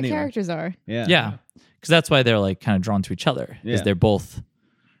 that's stuff how the anyway. characters are. yeah. Yeah, because that's why they're like kind of drawn to each other. Is Yeah. they're both,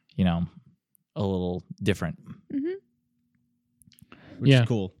 you know, a little different. Which Yeah. is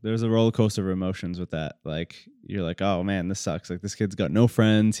cool. There's a roller coaster of emotions with that. Like you're like, "Oh man, this sucks. Like this kid's got no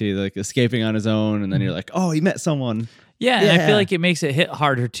friends. He like escaping on his own," and then you're like, "Oh, he met someone." Yeah, and I Yeah. feel like it makes it hit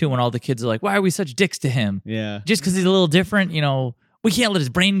harder too when all the kids are like, "Why are we such dicks to him? Yeah. Just because he's a little different, you know, we can't let his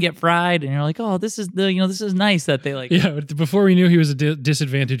brain get fried." And you're like, "Oh, this is this is nice that they like." Yeah, before we knew he was a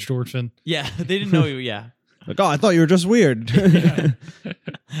disadvantaged orphan. Yeah, they didn't know you. Yeah, Like, "Oh, I thought you were just weird."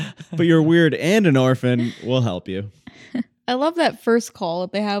 But you're weird and an orphan. We'll help you. I love that first call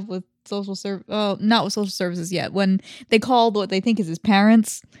that they have with social service. Oh, not with social services yet. When they called what they think is his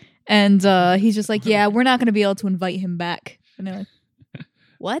parents, and he's just like, "Yeah, we're not going to be able to invite him back." And they're like,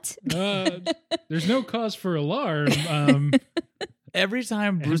 "What?" There's no cause for alarm. every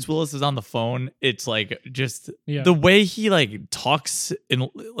time Bruce Willis is on the phone, it's like just Yeah. the way he like talks and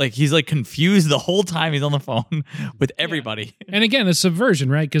like he's like confused the whole time he's on the phone with everybody. And again, a subversion,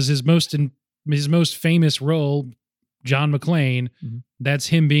 right? Because his most famous role, John McClane, Mhm. that's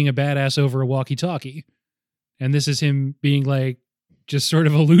him being a badass over a walkie-talkie, and this is him being like just sort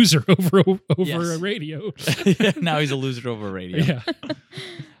of a loser over Yes. a radio. Now he's a loser over radio. Yeah.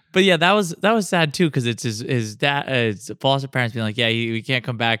 But yeah, that was sad too because it's his dad, his foster parents being like, yeah, he can't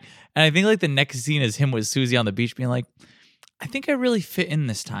come back. And I think like the next scene is him with Susie on the beach being like, I think I really fit in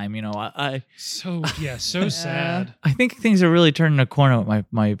this time. You know, So sad. I think things are really turning a corner with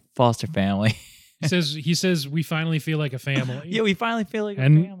my foster family. He says we finally feel like a family. Yeah, we finally feel like a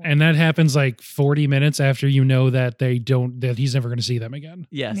family. and that happens like 40 minutes after you know that that he's never going to see them again.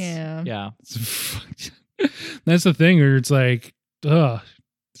 Yes. Yeah. Yeah. That's the thing where it's like,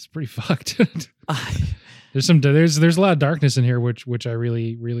 it's pretty fucked. There's a lot of darkness in here, which I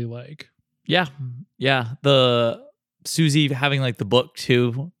really, really like. Yeah. Yeah. The Susie having like the book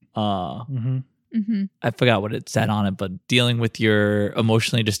too. Mm-hmm. I forgot what it said on it, but dealing with your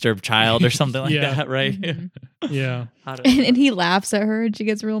emotionally disturbed child or something like Yeah. that, right? Mhm. Yeah. And he laughs at her and she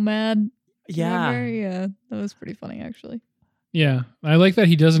gets real mad. Yeah. Remember? Yeah. That was pretty funny, actually. Yeah. I like that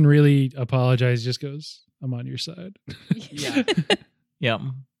he doesn't really apologize, he just goes, I'm on your side. Yeah. Yeah.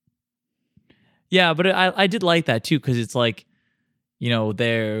 Yeah, but I did like that too because it's like, you know,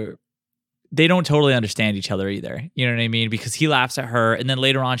 they don't totally understand each other either. You know what I mean? Because he laughs at her, and then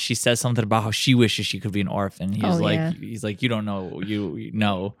later on she says something about how she wishes she could be an orphan. He's like, you don't know, you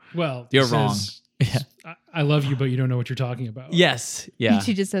know. Well, You're he wrong. says, Yeah. I love you, but you don't know what you're talking about. Yes. Yeah.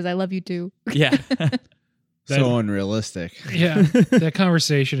 She just says, I love you too. Yeah. So unrealistic. Yeah. That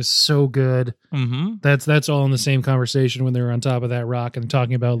conversation is so good. Mm-hmm. That's all in the same conversation when they were on top of that rock and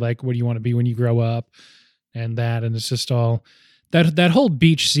talking about like what do you want to be when you grow up and it's just all that whole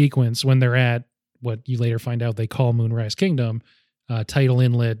beach sequence when they're at what you later find out they call Moonrise Kingdom, Tidal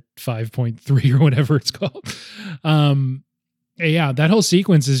Inlet 5.3 or whatever it's called. Yeah, that whole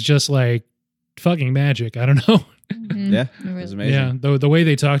sequence is just like fucking magic. I don't know. Mhm. Yeah, It it was- was amazing. Yeah, the way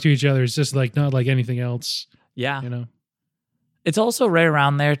they talk to each other is just like not like anything else, Yeah. you know. It's also right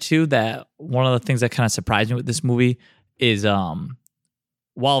around there too that one of the things that kind of surprised me with this movie is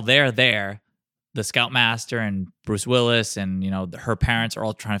while they're there, the Scoutmaster and Bruce Willis and you know her parents are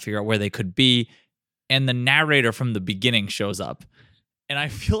all trying to figure out where they could be, and the narrator from the beginning shows up, and I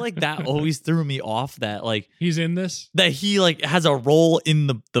feel like that always threw me off that like He's in this. that he like has a role in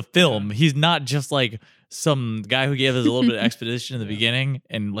the film. He's not just like some guy who gave us a little bit of exposition in the beginning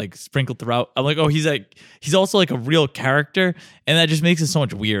and like sprinkled throughout. I'm like, oh, he's also like a real character, and that just makes it so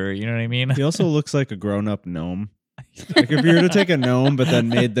much weirder. You know what I mean? He also looks like a grown-up gnome. Like if you were to take a gnome but then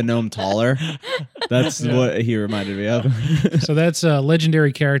made the gnome taller, that's what he reminded me of. So that's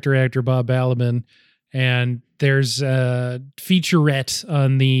legendary character actor Bob Balaban, and there's a featurette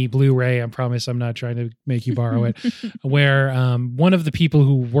on the Blu-ray. I promise I'm not trying to make you borrow it. Where one of the people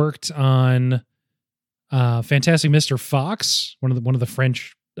who worked on Fantastic Mr. Fox, one of the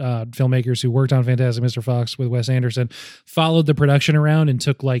French filmmakers who worked on Fantastic Mr. Fox with Wes Anderson, followed the production around and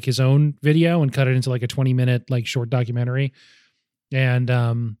took like his own video and cut it into like a 20-minute like short documentary. And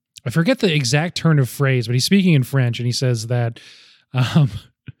I forget the exact turn of phrase, but he's speaking in French and he says that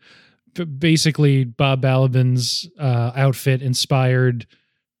basically Bob Balaban's outfit inspired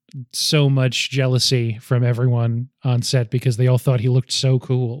so much jealousy from everyone on set because they all thought he looked so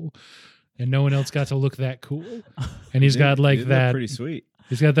cool and no one else got to look that cool. And he's got like He looked that pretty sweet.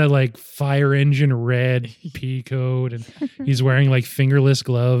 He's got that like fire engine red pea coat and he's wearing like fingerless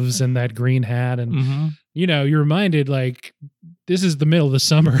gloves and that green hat. And, Mm-hmm. you know, you're reminded like this is the middle of the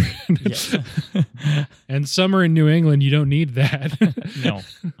summer. Yes. And summer in New England, you don't need that. No.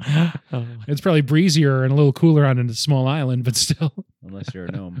 It's probably breezier and a little cooler on a small island, but still. Unless you're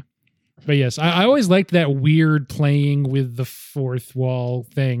a gnome. But yes, I always liked that weird playing with the fourth wall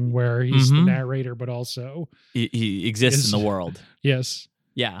thing where he's the Mhm. narrator, but also, He exists in the world. yes.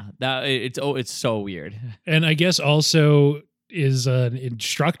 Yeah, that it's so weird. And I guess also is an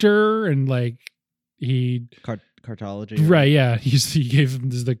instructor and like he Cartology. right, yeah. He gave him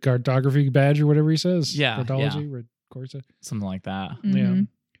the cartography badge or whatever he says. Yeah, Cartology, or Corsa. Something like that. Mhm.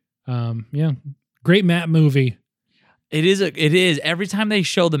 Yeah. Great map movie. It is. Every time they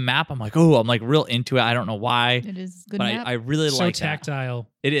show the map, I'm like real into it. I don't know why, It is good but map. I really So like that. tactile.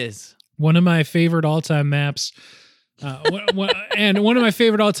 It is. One of my favorite all-time maps. And one of my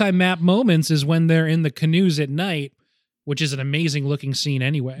favorite all-time map moments is when they're in the canoes at night, which is an amazing looking scene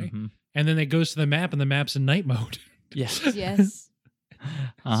anyway. Mhm. And then it goes to the map and the map's in night mode. Yeah. Yes.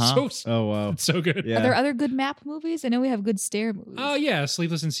 Uh-huh. Oh wow. It's so good. Yeah. Are there other good map movies? I know we have good stair movies. Oh yeah,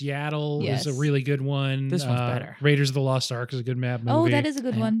 Sleepless in Seattle Yes. is a really good one. This one's better. Raiders of the Lost Ark is a good map movie. Oh, that is a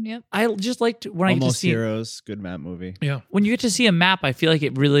good Yeah. one. Yep. I just liked when I get to Almost see Heroes. Good map movie. Yeah. when you get to see a map. I feel like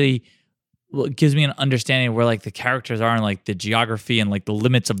it really gives me an understanding of where like the characters are and like the geography and like the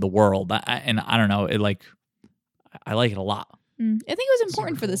limits of the world. I don't know. It like I like it a lot. I think it was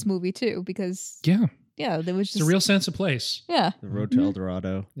important Super for this cool. movie too, because Yeah, there was it's just a real sense of place. yeah. The Road to El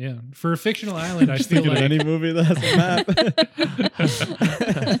Dorado. Yeah, for a fictional island, I Just feel thinking of like any movie that has a map.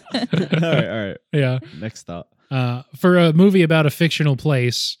 All right. yeah. Next thought. For a movie about a fictional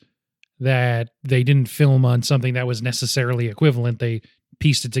place that they didn't film on something that was necessarily equivalent, they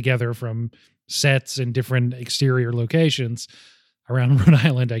pieced it together from sets and different exterior locations around Rhode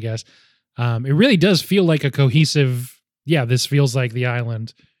Island, I guess. It really does feel like a cohesive, this feels like the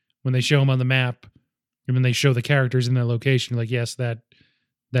island when they show them on the map and when they show the characters in that location. Like, yes, that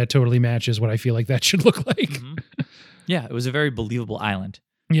totally matches what I feel like that should look like. Mhm. Yeah, it was a very believable island.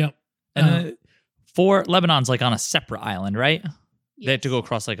 Yeah. And for Lebanon's like on a separate island, right? They had to go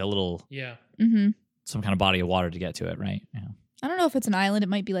across like a little, Yeah. Mm-hmm. some kind of body of water to get to it, right? Yeah. I don't know if it's an island. It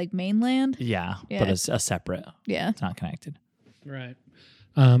might be like mainland. Yeah, Yeah. but it's a separate. Yeah. It's not connected. Right.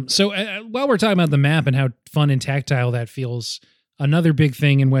 So while we're talking about the map and how fun and tactile that feels, another big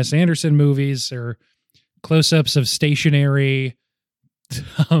thing in Wes Anderson movies are close-ups of stationery,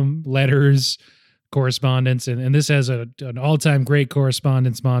 letters, correspondence, and this has an all-time great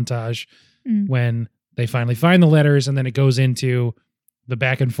correspondence montage when they finally find the letters, and then it goes into the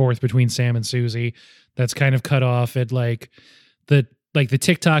back and forth between Sam and Susie. That's kind of cut off at like the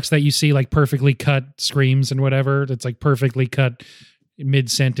TikToks that you see, like perfectly cut screams and whatever. It's like perfectly cut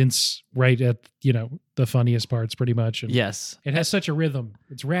mid-sentence right at the funniest parts, pretty much. And Yes. it has such a rhythm.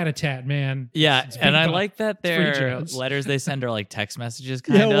 It's rat-a-tat, man. Yeah, It's and big I buck. like that It's free their jazz. letters they send are like text messages,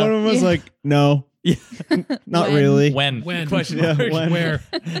 kind Yeah, one of them was Yeah. like, no, Yeah. not When? really. When? When? Question Yeah, mark. when? Where?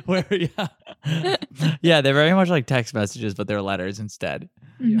 Where? Yeah. Yeah, they're very much like text messages, but they're letters instead.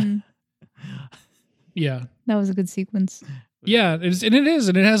 Mhm. Yeah. That was a good sequence. Yeah, it is,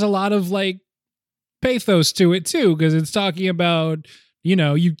 and it has a lot of like pathos to it too, because it's talking about you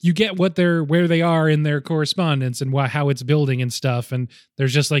get where they are in their correspondence and how it's building and stuff, and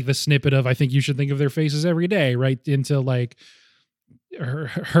there's just like the snippet of I think you should think of their faces every day, right into like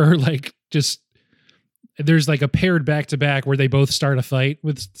her like just there's like a paired back to back where they both start a fight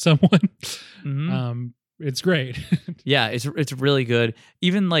with someone. Mhm. It's great. Yeah, it's really good.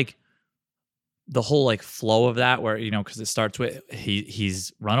 Even like the whole like flow of that, where because it starts with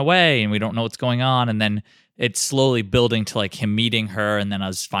he's run away and we don't know what's going on, and then it's slowly building to like him meeting her, and then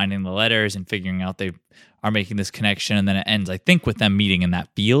us finding the letters and figuring out they are making this connection, and then it ends, I think, with them meeting in that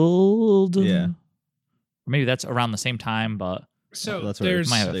field. Yeah. Or maybe that's around the same time, but So That's where there's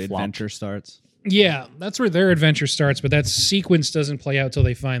Might have the flopped. adventure starts. yeah, that's where their adventure starts, but that sequence doesn't play out till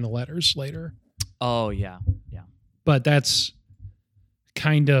they find the letters later. oh yeah, But that's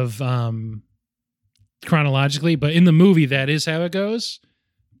kind of chronologically, but in the movie that is how it goes.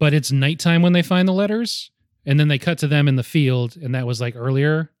 But it's nighttime when they find the letters, and then they cut to them in the field, and that was like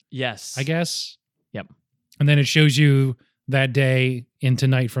earlier, yes, I guess. Yep. And then it shows you that day into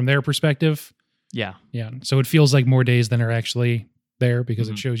night from their perspective. yeah, Yeah. So it feels like more days than are actually there because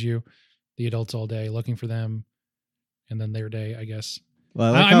Mhm. it shows you the adults all day looking for them, and then their day, I guess.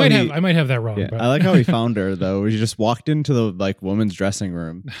 Well, I, like I how might he- have I might have that wrong. Yeah, but I like how he found her though. He just walked into the like woman's dressing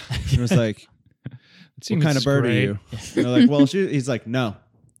room. It was like, it "What seems kind of bird great. are you?" And they're like, "Well, he's like, no,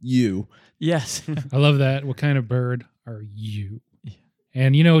 you." yes. I love that. What kind of bird are you? Yeah.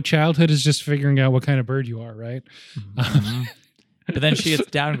 And childhood is just figuring out what kind of bird you are, right? Mhm. But then she gets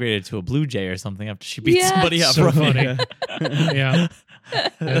downgraded to a blue jay or something after she beats Yeah. somebody up. So right? funny. Yeah.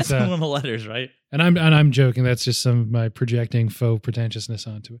 That's It's, one of the letters, right? And I'm joking. That's just some of my projecting faux pretentiousness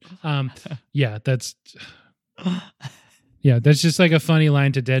onto it. Yeah, that's just like a funny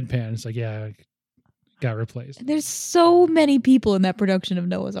line to deadpan. It's like, yeah, got replaced. There's so many people in that production of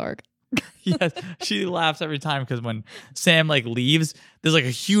Noah's Ark. Yes, she laughs every time because when Sam like leaves, there's like a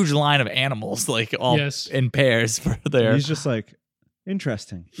huge line of animals like all Yes. in pairs for there. He's just like,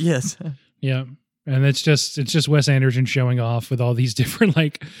 interesting. Yes, Yeah. And it's just Wes Anderson showing off with all these different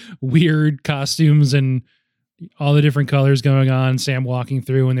like weird costumes and all the different colors going on. Sam walking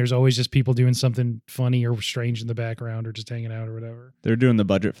through, and there's always just people doing something funny or strange in the background or just hanging out or whatever. They're doing the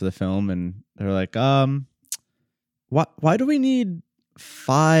budget for the film, and they're like, why do we need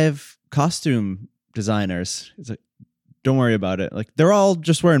 5 costume designers? It's like, don't worry about it. Like, they're all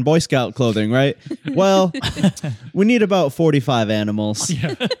just wearing Boy Scout clothing, right? Well, we need about 45 animals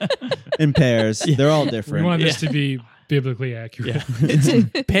Yeah. in pairs. They're all We different. want this to be biblically accurate. yeah.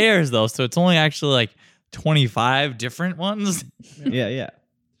 It's pairs though, so it's only actually like 25 different ones. Yeah.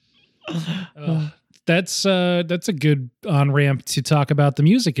 That's a good on ramp to talk about the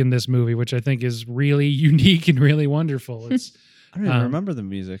music in this movie, which I think is really unique and really wonderful. It's I don't even remember the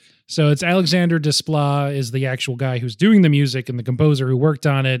music. so it's Alexander Desplat is the actual guy who's doing the music and the composer who worked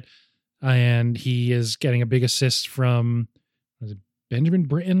on it, and he is getting a big assist from Benjamin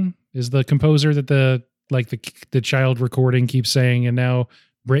Britten is the composer that the child recording keeps saying, and now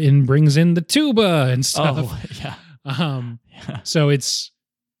Britten brings in the tuba and stuff. Oh, yeah. Yeah. So it's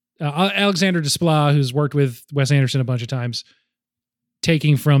Alexander Desplat, who's worked with Wes Anderson a bunch of times,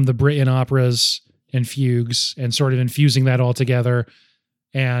 taking from the Britten operas and fugues and sort of infusing that all together.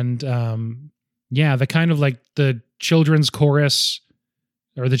 And the kind of like the children's chorus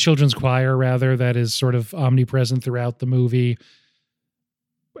or the children's choir rather, that is sort of omnipresent throughout the movie.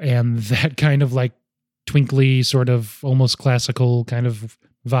 And that kind of like twinkly sort of almost classical kind of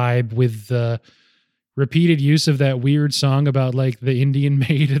vibe with the repeated use of that weird song about like the Indian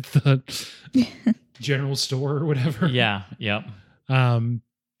maid at the general store or whatever. Yeah. Yep.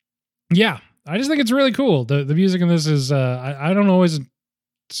 Yeah, I just think it's really cool. The music in this is I don't always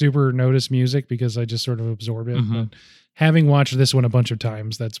super notice music because I just sort of absorb it. Mhm. But having watched this one a bunch of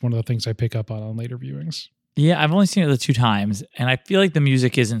times, that's one of the things I pick up on later viewings. Yeah, I've only seen it the 2 times, and I feel like the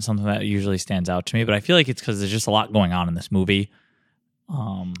music isn't something that usually stands out to me, but I feel like it's because there's just a lot going on in this movie.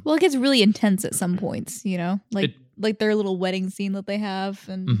 Well, it gets really intense at some points, you know, like their little wedding scene that they have,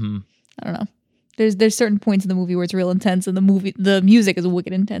 and Mhm. I don't know. There's certain points in the movie where it's real intense, and the music is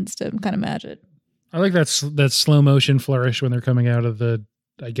wicked intense to kind of match it. I like that slow motion flourish when they're coming out of the,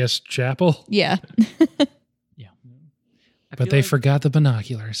 I guess, chapel. Yeah. But they forgot the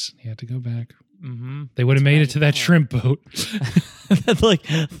binoculars. You had to go back. Mm-hmm. They would have made it to that shrimp boat. Like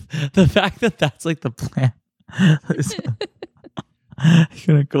the fact that that's like the plan. You're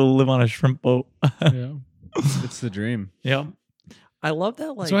gonna go live on a shrimp boat. Yeah. It's the dream. Yep. I love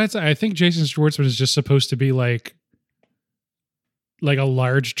that. Like, So I think Jason Schwartzman is just supposed to be like a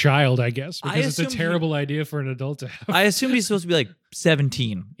large child, I guess, I because it's a assumed terrible idea for an adult to have. I assumed he's supposed to be like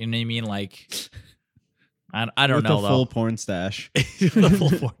 17. You know what I mean? Like, I don't With know the full though. porn stash. The full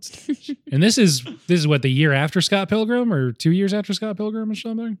force. And this is what, the year after Scott Pilgrim or 2 years after Scott Pilgrim or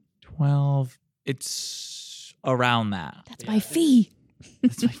something? 12. It's around that. That's my fee.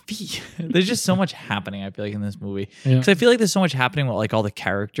 That's my fee. There's just so much happening, I feel like, in this movie. Yeah. Because I feel like there's so much happening with like all the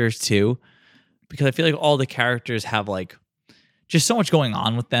characters too. Because I feel like all the characters have like just so much going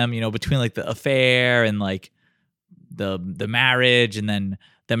on with them, you know, between like the affair and like the marriage and then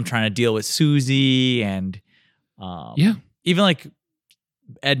them trying to deal with Susie and Yeah. even like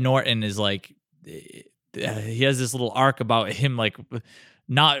Ed Norton is like he has this little arc about him like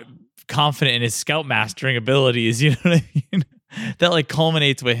not confident in his scoutmastering abilities, you know what I mean? That like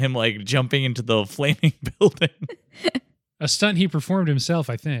culminates with him like jumping into the flaming building. A stunt he performed himself,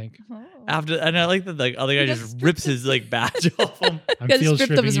 I think. After, and I like that the other guy just rips his like badge off him. I'm Got field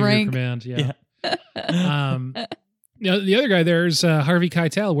stripped of stripping his you of your rank. command. Yeah. The other guy there is Harvey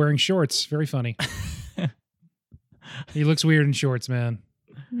Keitel wearing shorts. Very funny. He looks weird in shorts, man.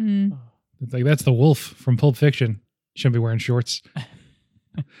 Mm. It's like that's the wolf from Pulp Fiction. Shouldn't be wearing shorts.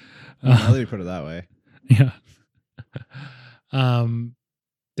 Now that you put it that way. Yeah. Damn.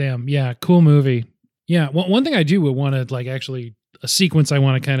 Yeah. Cool movie. Yeah. One thing I do would want to like actually a sequence I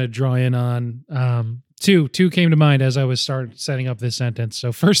want to kind of draw in on. Two came to mind as I was setting up this sentence.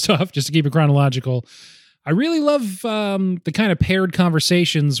 So first off, just to keep it chronological, I really love the kind of paired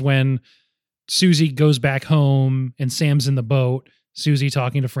conversations when Susie goes back home and Sam's in the boat. Susie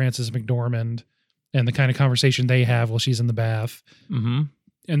talking to Frances McDormand and the kind of conversation they have while she's in the bath. Mm-hmm.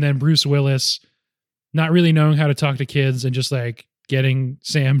 And then Bruce Willis not really knowing how to talk to kids and just like getting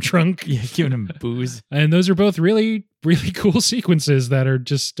Sam drunk. Yeah, giving him booze. And those are both really, really cool sequences that are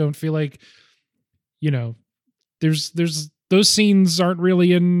just don't feel like, you know, there's those scenes aren't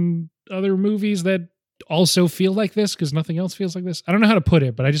really in other movies that also feel like this because nothing else feels like this. I don't know how to put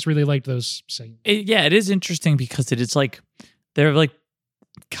it, but I just really liked those scenes. It is interesting because it is like they're like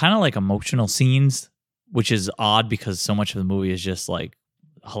kind of like emotional scenes, which is odd because so much of the movie is just like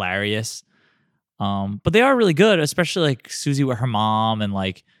hilarious. But they are really good, especially like Susie with her mom and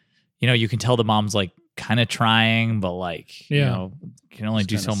like, you know, you can tell the mom's like kind of trying, but like, you know, can only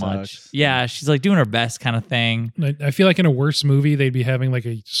do Just so kinda much. sucks. Yeah, she's like doing her best kind of thing. I feel like in a worse movie, they'd be having like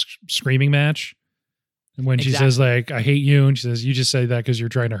a screaming match. And when she says like, I hate you. And she says, you just say that because you're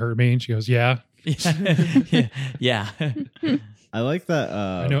trying to hurt me. And she goes, yeah. Yeah. I like that.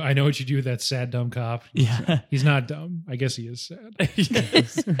 I know what you do with that sad, dumb cop. Yeah. He's not dumb. I guess he is sad.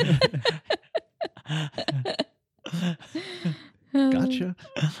 Yes. Gotcha.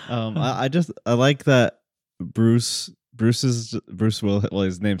 I like that Bruce Will, well,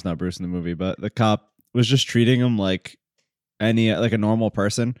 his name's not Bruce in the movie, but the cop was just treating him like a normal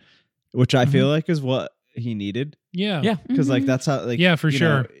person, which I feel like is what he needed. Yeah. Yeah. Because like that's how like Yeah, for you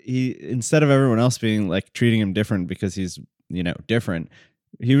know, sure. he instead of everyone else being like treating him different because he's, you know, different,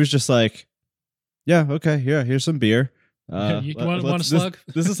 he was just like, yeah, okay, yeah, here's some beer. You want a let's- slug?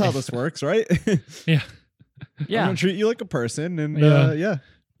 This is how this works, right? Yeah. I'm Yeah. gonna treat you like a person, and Yeah.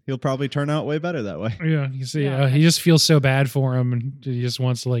 he'll probably turn out way better that way. Yeah, you see, Yeah. he just feels so bad for him, and he just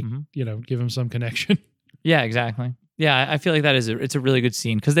wants to Mhm. give him some connection. Yeah, exactly. Yeah, I feel like it's a really good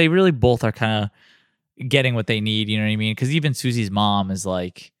scene because they really both are kind of getting what they need. You know what I mean? Because even Susie's mom is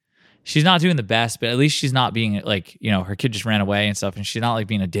like, she's not doing the best, but at least she's not being like, her kid just ran away and stuff, and she's not like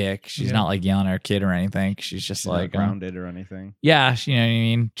being a dick. She's Yeah. not like yelling at her kid or anything. She's just She's not like, grounded or anything. yeah, you know what I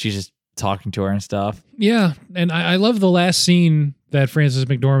mean? She's just talking to her and stuff. Yeah, and I love the last scene that Frances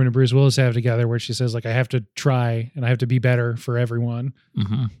McDormand and Bruce Willis have together, where she says, like, I have to try and I have to be better for everyone.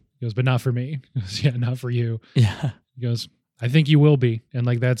 Mm-hmm. He goes, but not for me. He goes, yeah, not for you. Yeah. He goes, I think you will be, and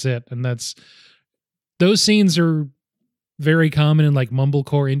like that's it. And those scenes are very common in like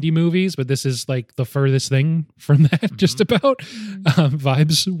mumblecore indie movies, but this is like the furthest thing from that, just about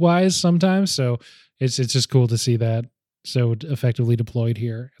vibes wise sometimes. So it's just cool to see that so effectively deployed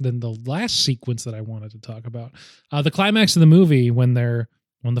here. And then the last sequence that I wanted to talk about, the climax of the movie when the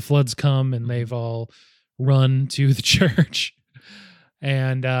floods come and they've all run to the church,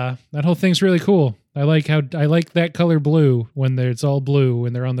 and that whole thing's really cool. I like that color blue when it's all blue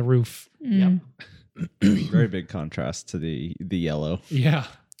and they're on the roof. Mm. Very big contrast to the yellow. Yeah.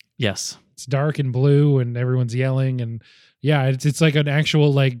 Yes. It's dark and blue and everyone's yelling, and yeah, it's like an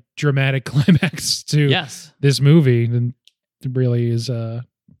actual like dramatic climax to Yes. this movie, and it really is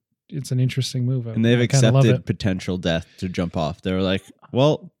it's an interesting move. And they've I kinda love accepted it. potential death to jump off. They were like,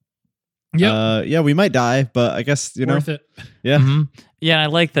 well, Yep. yeah, we might die, but I guess, Worth it. yeah. Mhm. Yeah, and I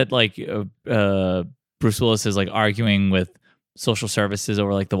like that like Bruce Willis is like arguing with social services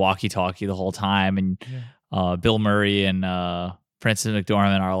over like the walkie-talkie the whole time, and Bill Murray and Frances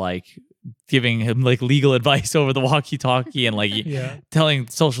McDormand are like giving him like legal advice over the walkie-talkie and like Yeah. telling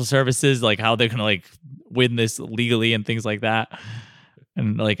social services like how they're gonna like win this legally and things like that.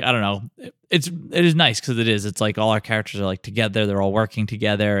 And like I don't know, it is nice because it's like all our characters are like together, they're all working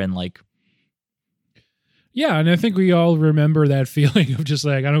together, and like Yeah, and I think we all remember that feeling of just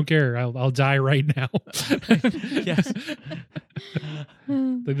like, I don't care, I'll die right now. Yes.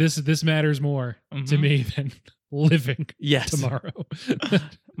 Like this matters more to Mhm. me than living yes. tomorrow.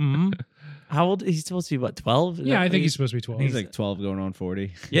 Mhm. How old he's supposed to be? What, 12? Yeah, I think he's supposed to be 12. He's like 12 going on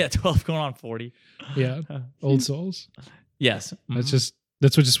 40. yeah, 12 going on 40. Yeah, old souls. Yes. That's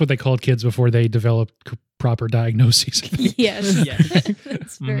just what they called kids before they developed proper diagnoses. I think. Yes. Yes.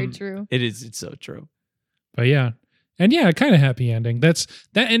 That's very Mhm. true. It's so true. But yeah, and yeah, kind of happy ending. That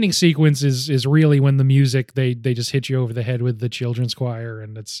ending sequence is really when the music they just hit you over the head with the children's choir,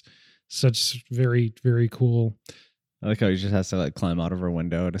 and it's such very, very cool. I like how he just has to like climb out of her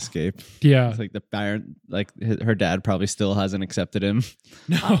window and escape. Yeah, It's like the parent, like her dad probably still hasn't accepted him.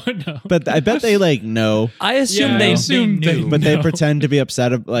 no. But I bet they like know, I assume Yeah, I they assume they knew. but they No. pretend to be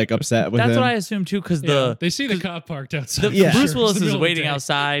upset with That's him. what I assume too, because Yeah, they see the cop parked outside. the the Yeah. church Bruce in Willis the is middle of the waiting day.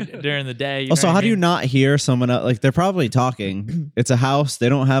 outside during the day. Also, know what how I do you mean? not hear someone else? Like they're probably talking. It's a house. They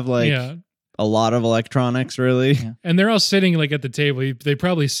don't have like Yeah, a lot of electronics, really. Yeah. and they're all sitting like at the table. They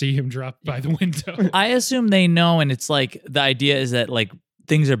probably see him drop by the window. I assume they know, and it's like the idea is that like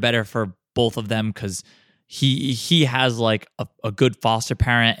things are better for both of them because he has like a good foster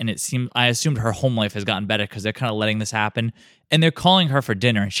parent, and I assumed her home life has gotten better because they're kind of letting this happen, and they're calling her for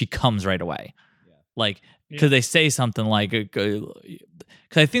dinner, and she comes right away, like because they say something like because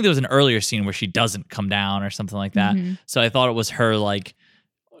I think there was an earlier scene where she doesn't come down or something like that, Mhm. so I thought it was her like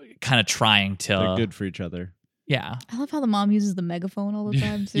kind of trying to They're good for each other. yeah. I love how the mom uses the megaphone all the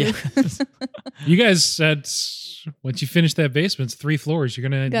time too. Yeah. You guys said once you finish that basement, it's 3 floors. You're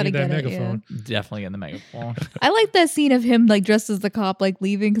gonna Gotta need that get it, megaphone. Definitely in the megaphone. I like that scene of him like dressed as the cop, like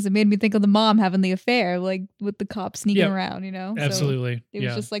leaving, because it made me think of the mom having the affair, like with the cop sneaking Yep. around. You know, So Absolutely. it was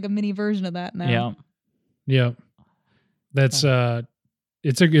Yeah. just like a mini version of that now. Yeah. Yeah. That's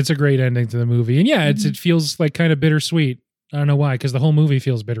it's a great ending to the movie. And yeah, it feels like kind of bittersweet. I don't know why, because the whole movie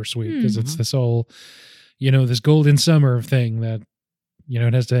feels bittersweet because it's Mhm. this whole, this golden summer thing that,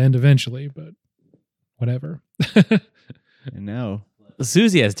 it has to end eventually, but whatever. And now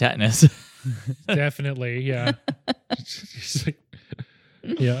Susie has tetanus. Definitely. Yeah. It's like-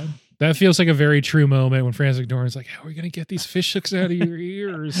 yeah. That feels like a very true moment when Frances McDormand's like, how are we going to get these fish hooks out of your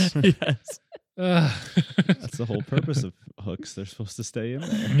ears? Yes. Ugh. that's the whole purpose of hooks. They're supposed to stay in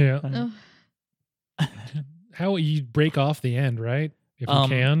there. Yeah. Ugh, How you break off the end, right? If you Um,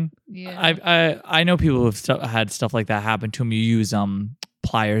 can. yeah. I know people who've had stuff like that happen to them. You use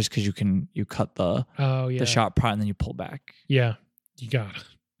pliers because you cut the Oh, yeah. sharp part and then you pull back. Yeah. You got it.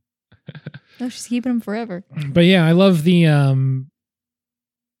 No, she's keeping him forever. But yeah, I love the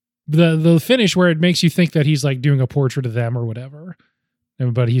the finish where it makes you think that he's like doing a portrait of them or whatever,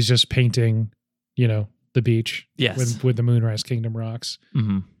 but he's just painting, the beach. Yes. with the Moonrise Kingdom rocks.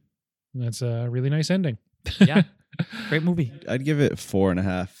 Mm-hmm. That's a really nice ending. Yeah. Great movie. I'd give it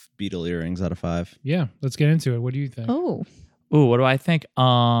 4.5 beetle earrings out of 5. Yeah, let's get into it. What do you think? Oh, Ooh, what do I think?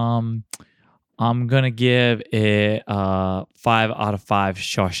 I'm gonna give it 5 out of 5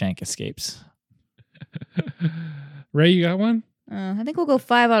 Shawshank Escapes. Ray, you got one? I think we'll go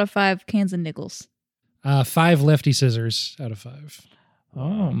 5 out of 5 cans of nickels. 5 lefty scissors out of 5.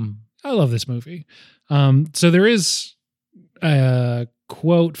 Oh. I love this movie. So there is a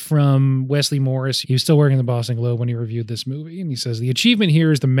quote from Wesley Morris. He was still working the Boston Globe when he reviewed this movie. And he says, the achievement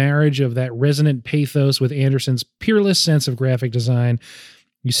here is the marriage of that resonant pathos with Anderson's peerless sense of graphic design.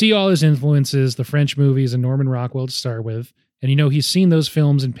 You see all his influences, the French movies and Norman Rockwell to start with. And he's seen those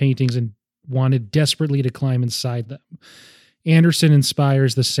films and paintings and wanted desperately to climb inside them. Anderson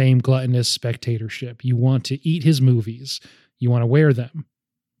inspires the same gluttonous spectatorship. You want to eat his movies. You want to wear them.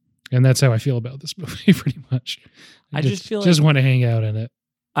 And that's how I feel about this movie, pretty much. I just feel just like- want to hang out in it.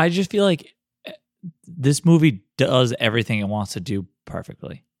 I just feel like this movie does everything it wants to do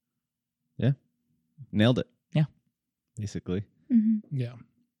perfectly. Nailed it. Yeah. Basically. Mm-hmm. Yeah.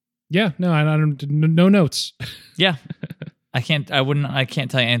 Yeah. No, I don't. No notes. Yeah. I can't tell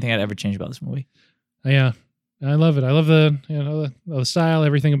you anything I'd ever change about this movie. Yeah. I love it. I love the style,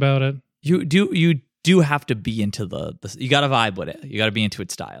 everything about it. You do have to be into the you got to vibe with it. You got to be into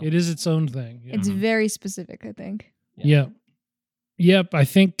its style. It is its own thing. Yeah. It's very specific, I think. Yeah. Yep. I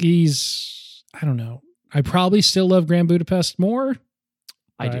think I don't know. I probably still love Grand Budapest more.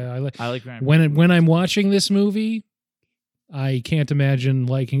 I do. I I like Grand when I'm watching this movie, I can't imagine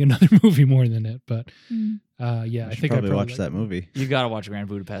liking another movie more than it. But Mm. yeah, I I should think I probably watch like that it. movie. You got to watch Grand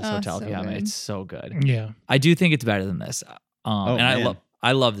Budapest Oh, Hotel so if you haven't. good. It's so good. Yeah. I do think it's better than this. Oh, and man.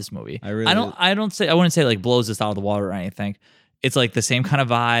 I love this movie. I really- I wouldn't say like blows this out of the water or anything. It's like the same kind of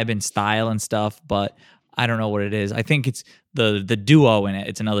vibe and style and stuff, but I don't know what it is. I think it's the duo in it.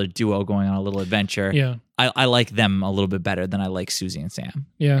 It's another duo going on a little adventure. Yeah. I like them a little bit better than I like Susie and Sam,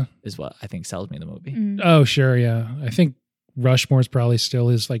 Yeah. is what I think sells me the movie. Mm. Oh, sure. Yeah. I think Rushmore's probably still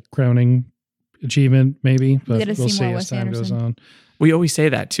his like crowning achievement, maybe, but gotta we'll see see more as Wes time goes Anderson. on. We always say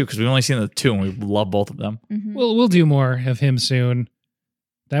that too, because we've only seen the 2 and we love both of them. Mhm. We'll do more of him soon.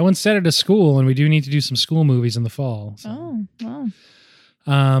 That one's set at a school, and we do need to do some school movies in the fall. So. Oh,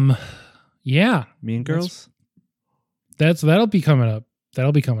 wow. Yeah, Mean Girls? that'll be coming up.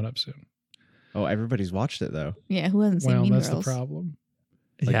 That'll be coming up soon. Oh, everybody's watched it though. Yeah, who hasn't seen Well, Mean that's Girls? the problem.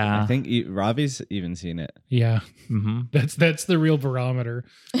 Like, Yeah. I think Ravi's even seen it. Yeah, Mm-hmm. that's the real barometer.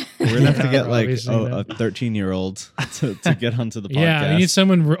 We're gonna have to Yeah, get like Ravi's seen a 13-year-old to get onto the podcast. Yeah, I need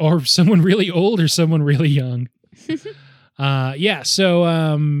someone really old or someone really young. Yeah,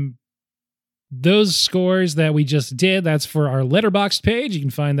 so those scores that we just did, that's for our Letterboxd page. You can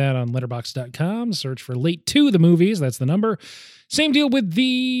find that on letterboxd.com. Search for Late to the Movies. That's the number. Same deal with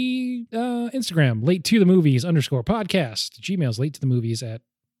the Instagram, Late to the Movies _podcast. Gmail's Late to the Movies at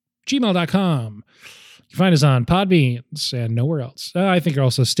gmail.com. You can find us on Podbeans and nowhere else. I think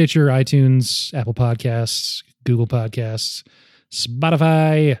also Stitcher, iTunes, Apple Podcasts, Google Podcasts,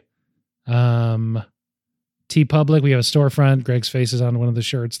 Spotify, TeePublic. We have a storefront. Greg's face is on one of the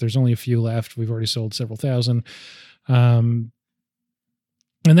shirts. There's only a few left. We've already sold several thousand. And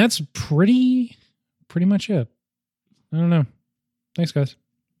that's pretty much it. I don't know. Thanks, guys.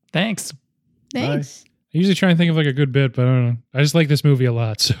 Thanks. Thanks. I usually try and think of like a good bit, but I don't know. I just like this movie a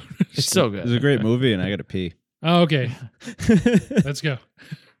lot. So, It's so good. It's a great movie, and I got to pee. oh, okay, let's go.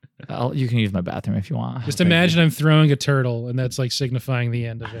 You can use my bathroom if you want. Just imagine I'm throwing a turtle, and that's like signifying the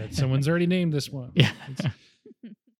end of it. Someone's already named this one. Yeah. It's-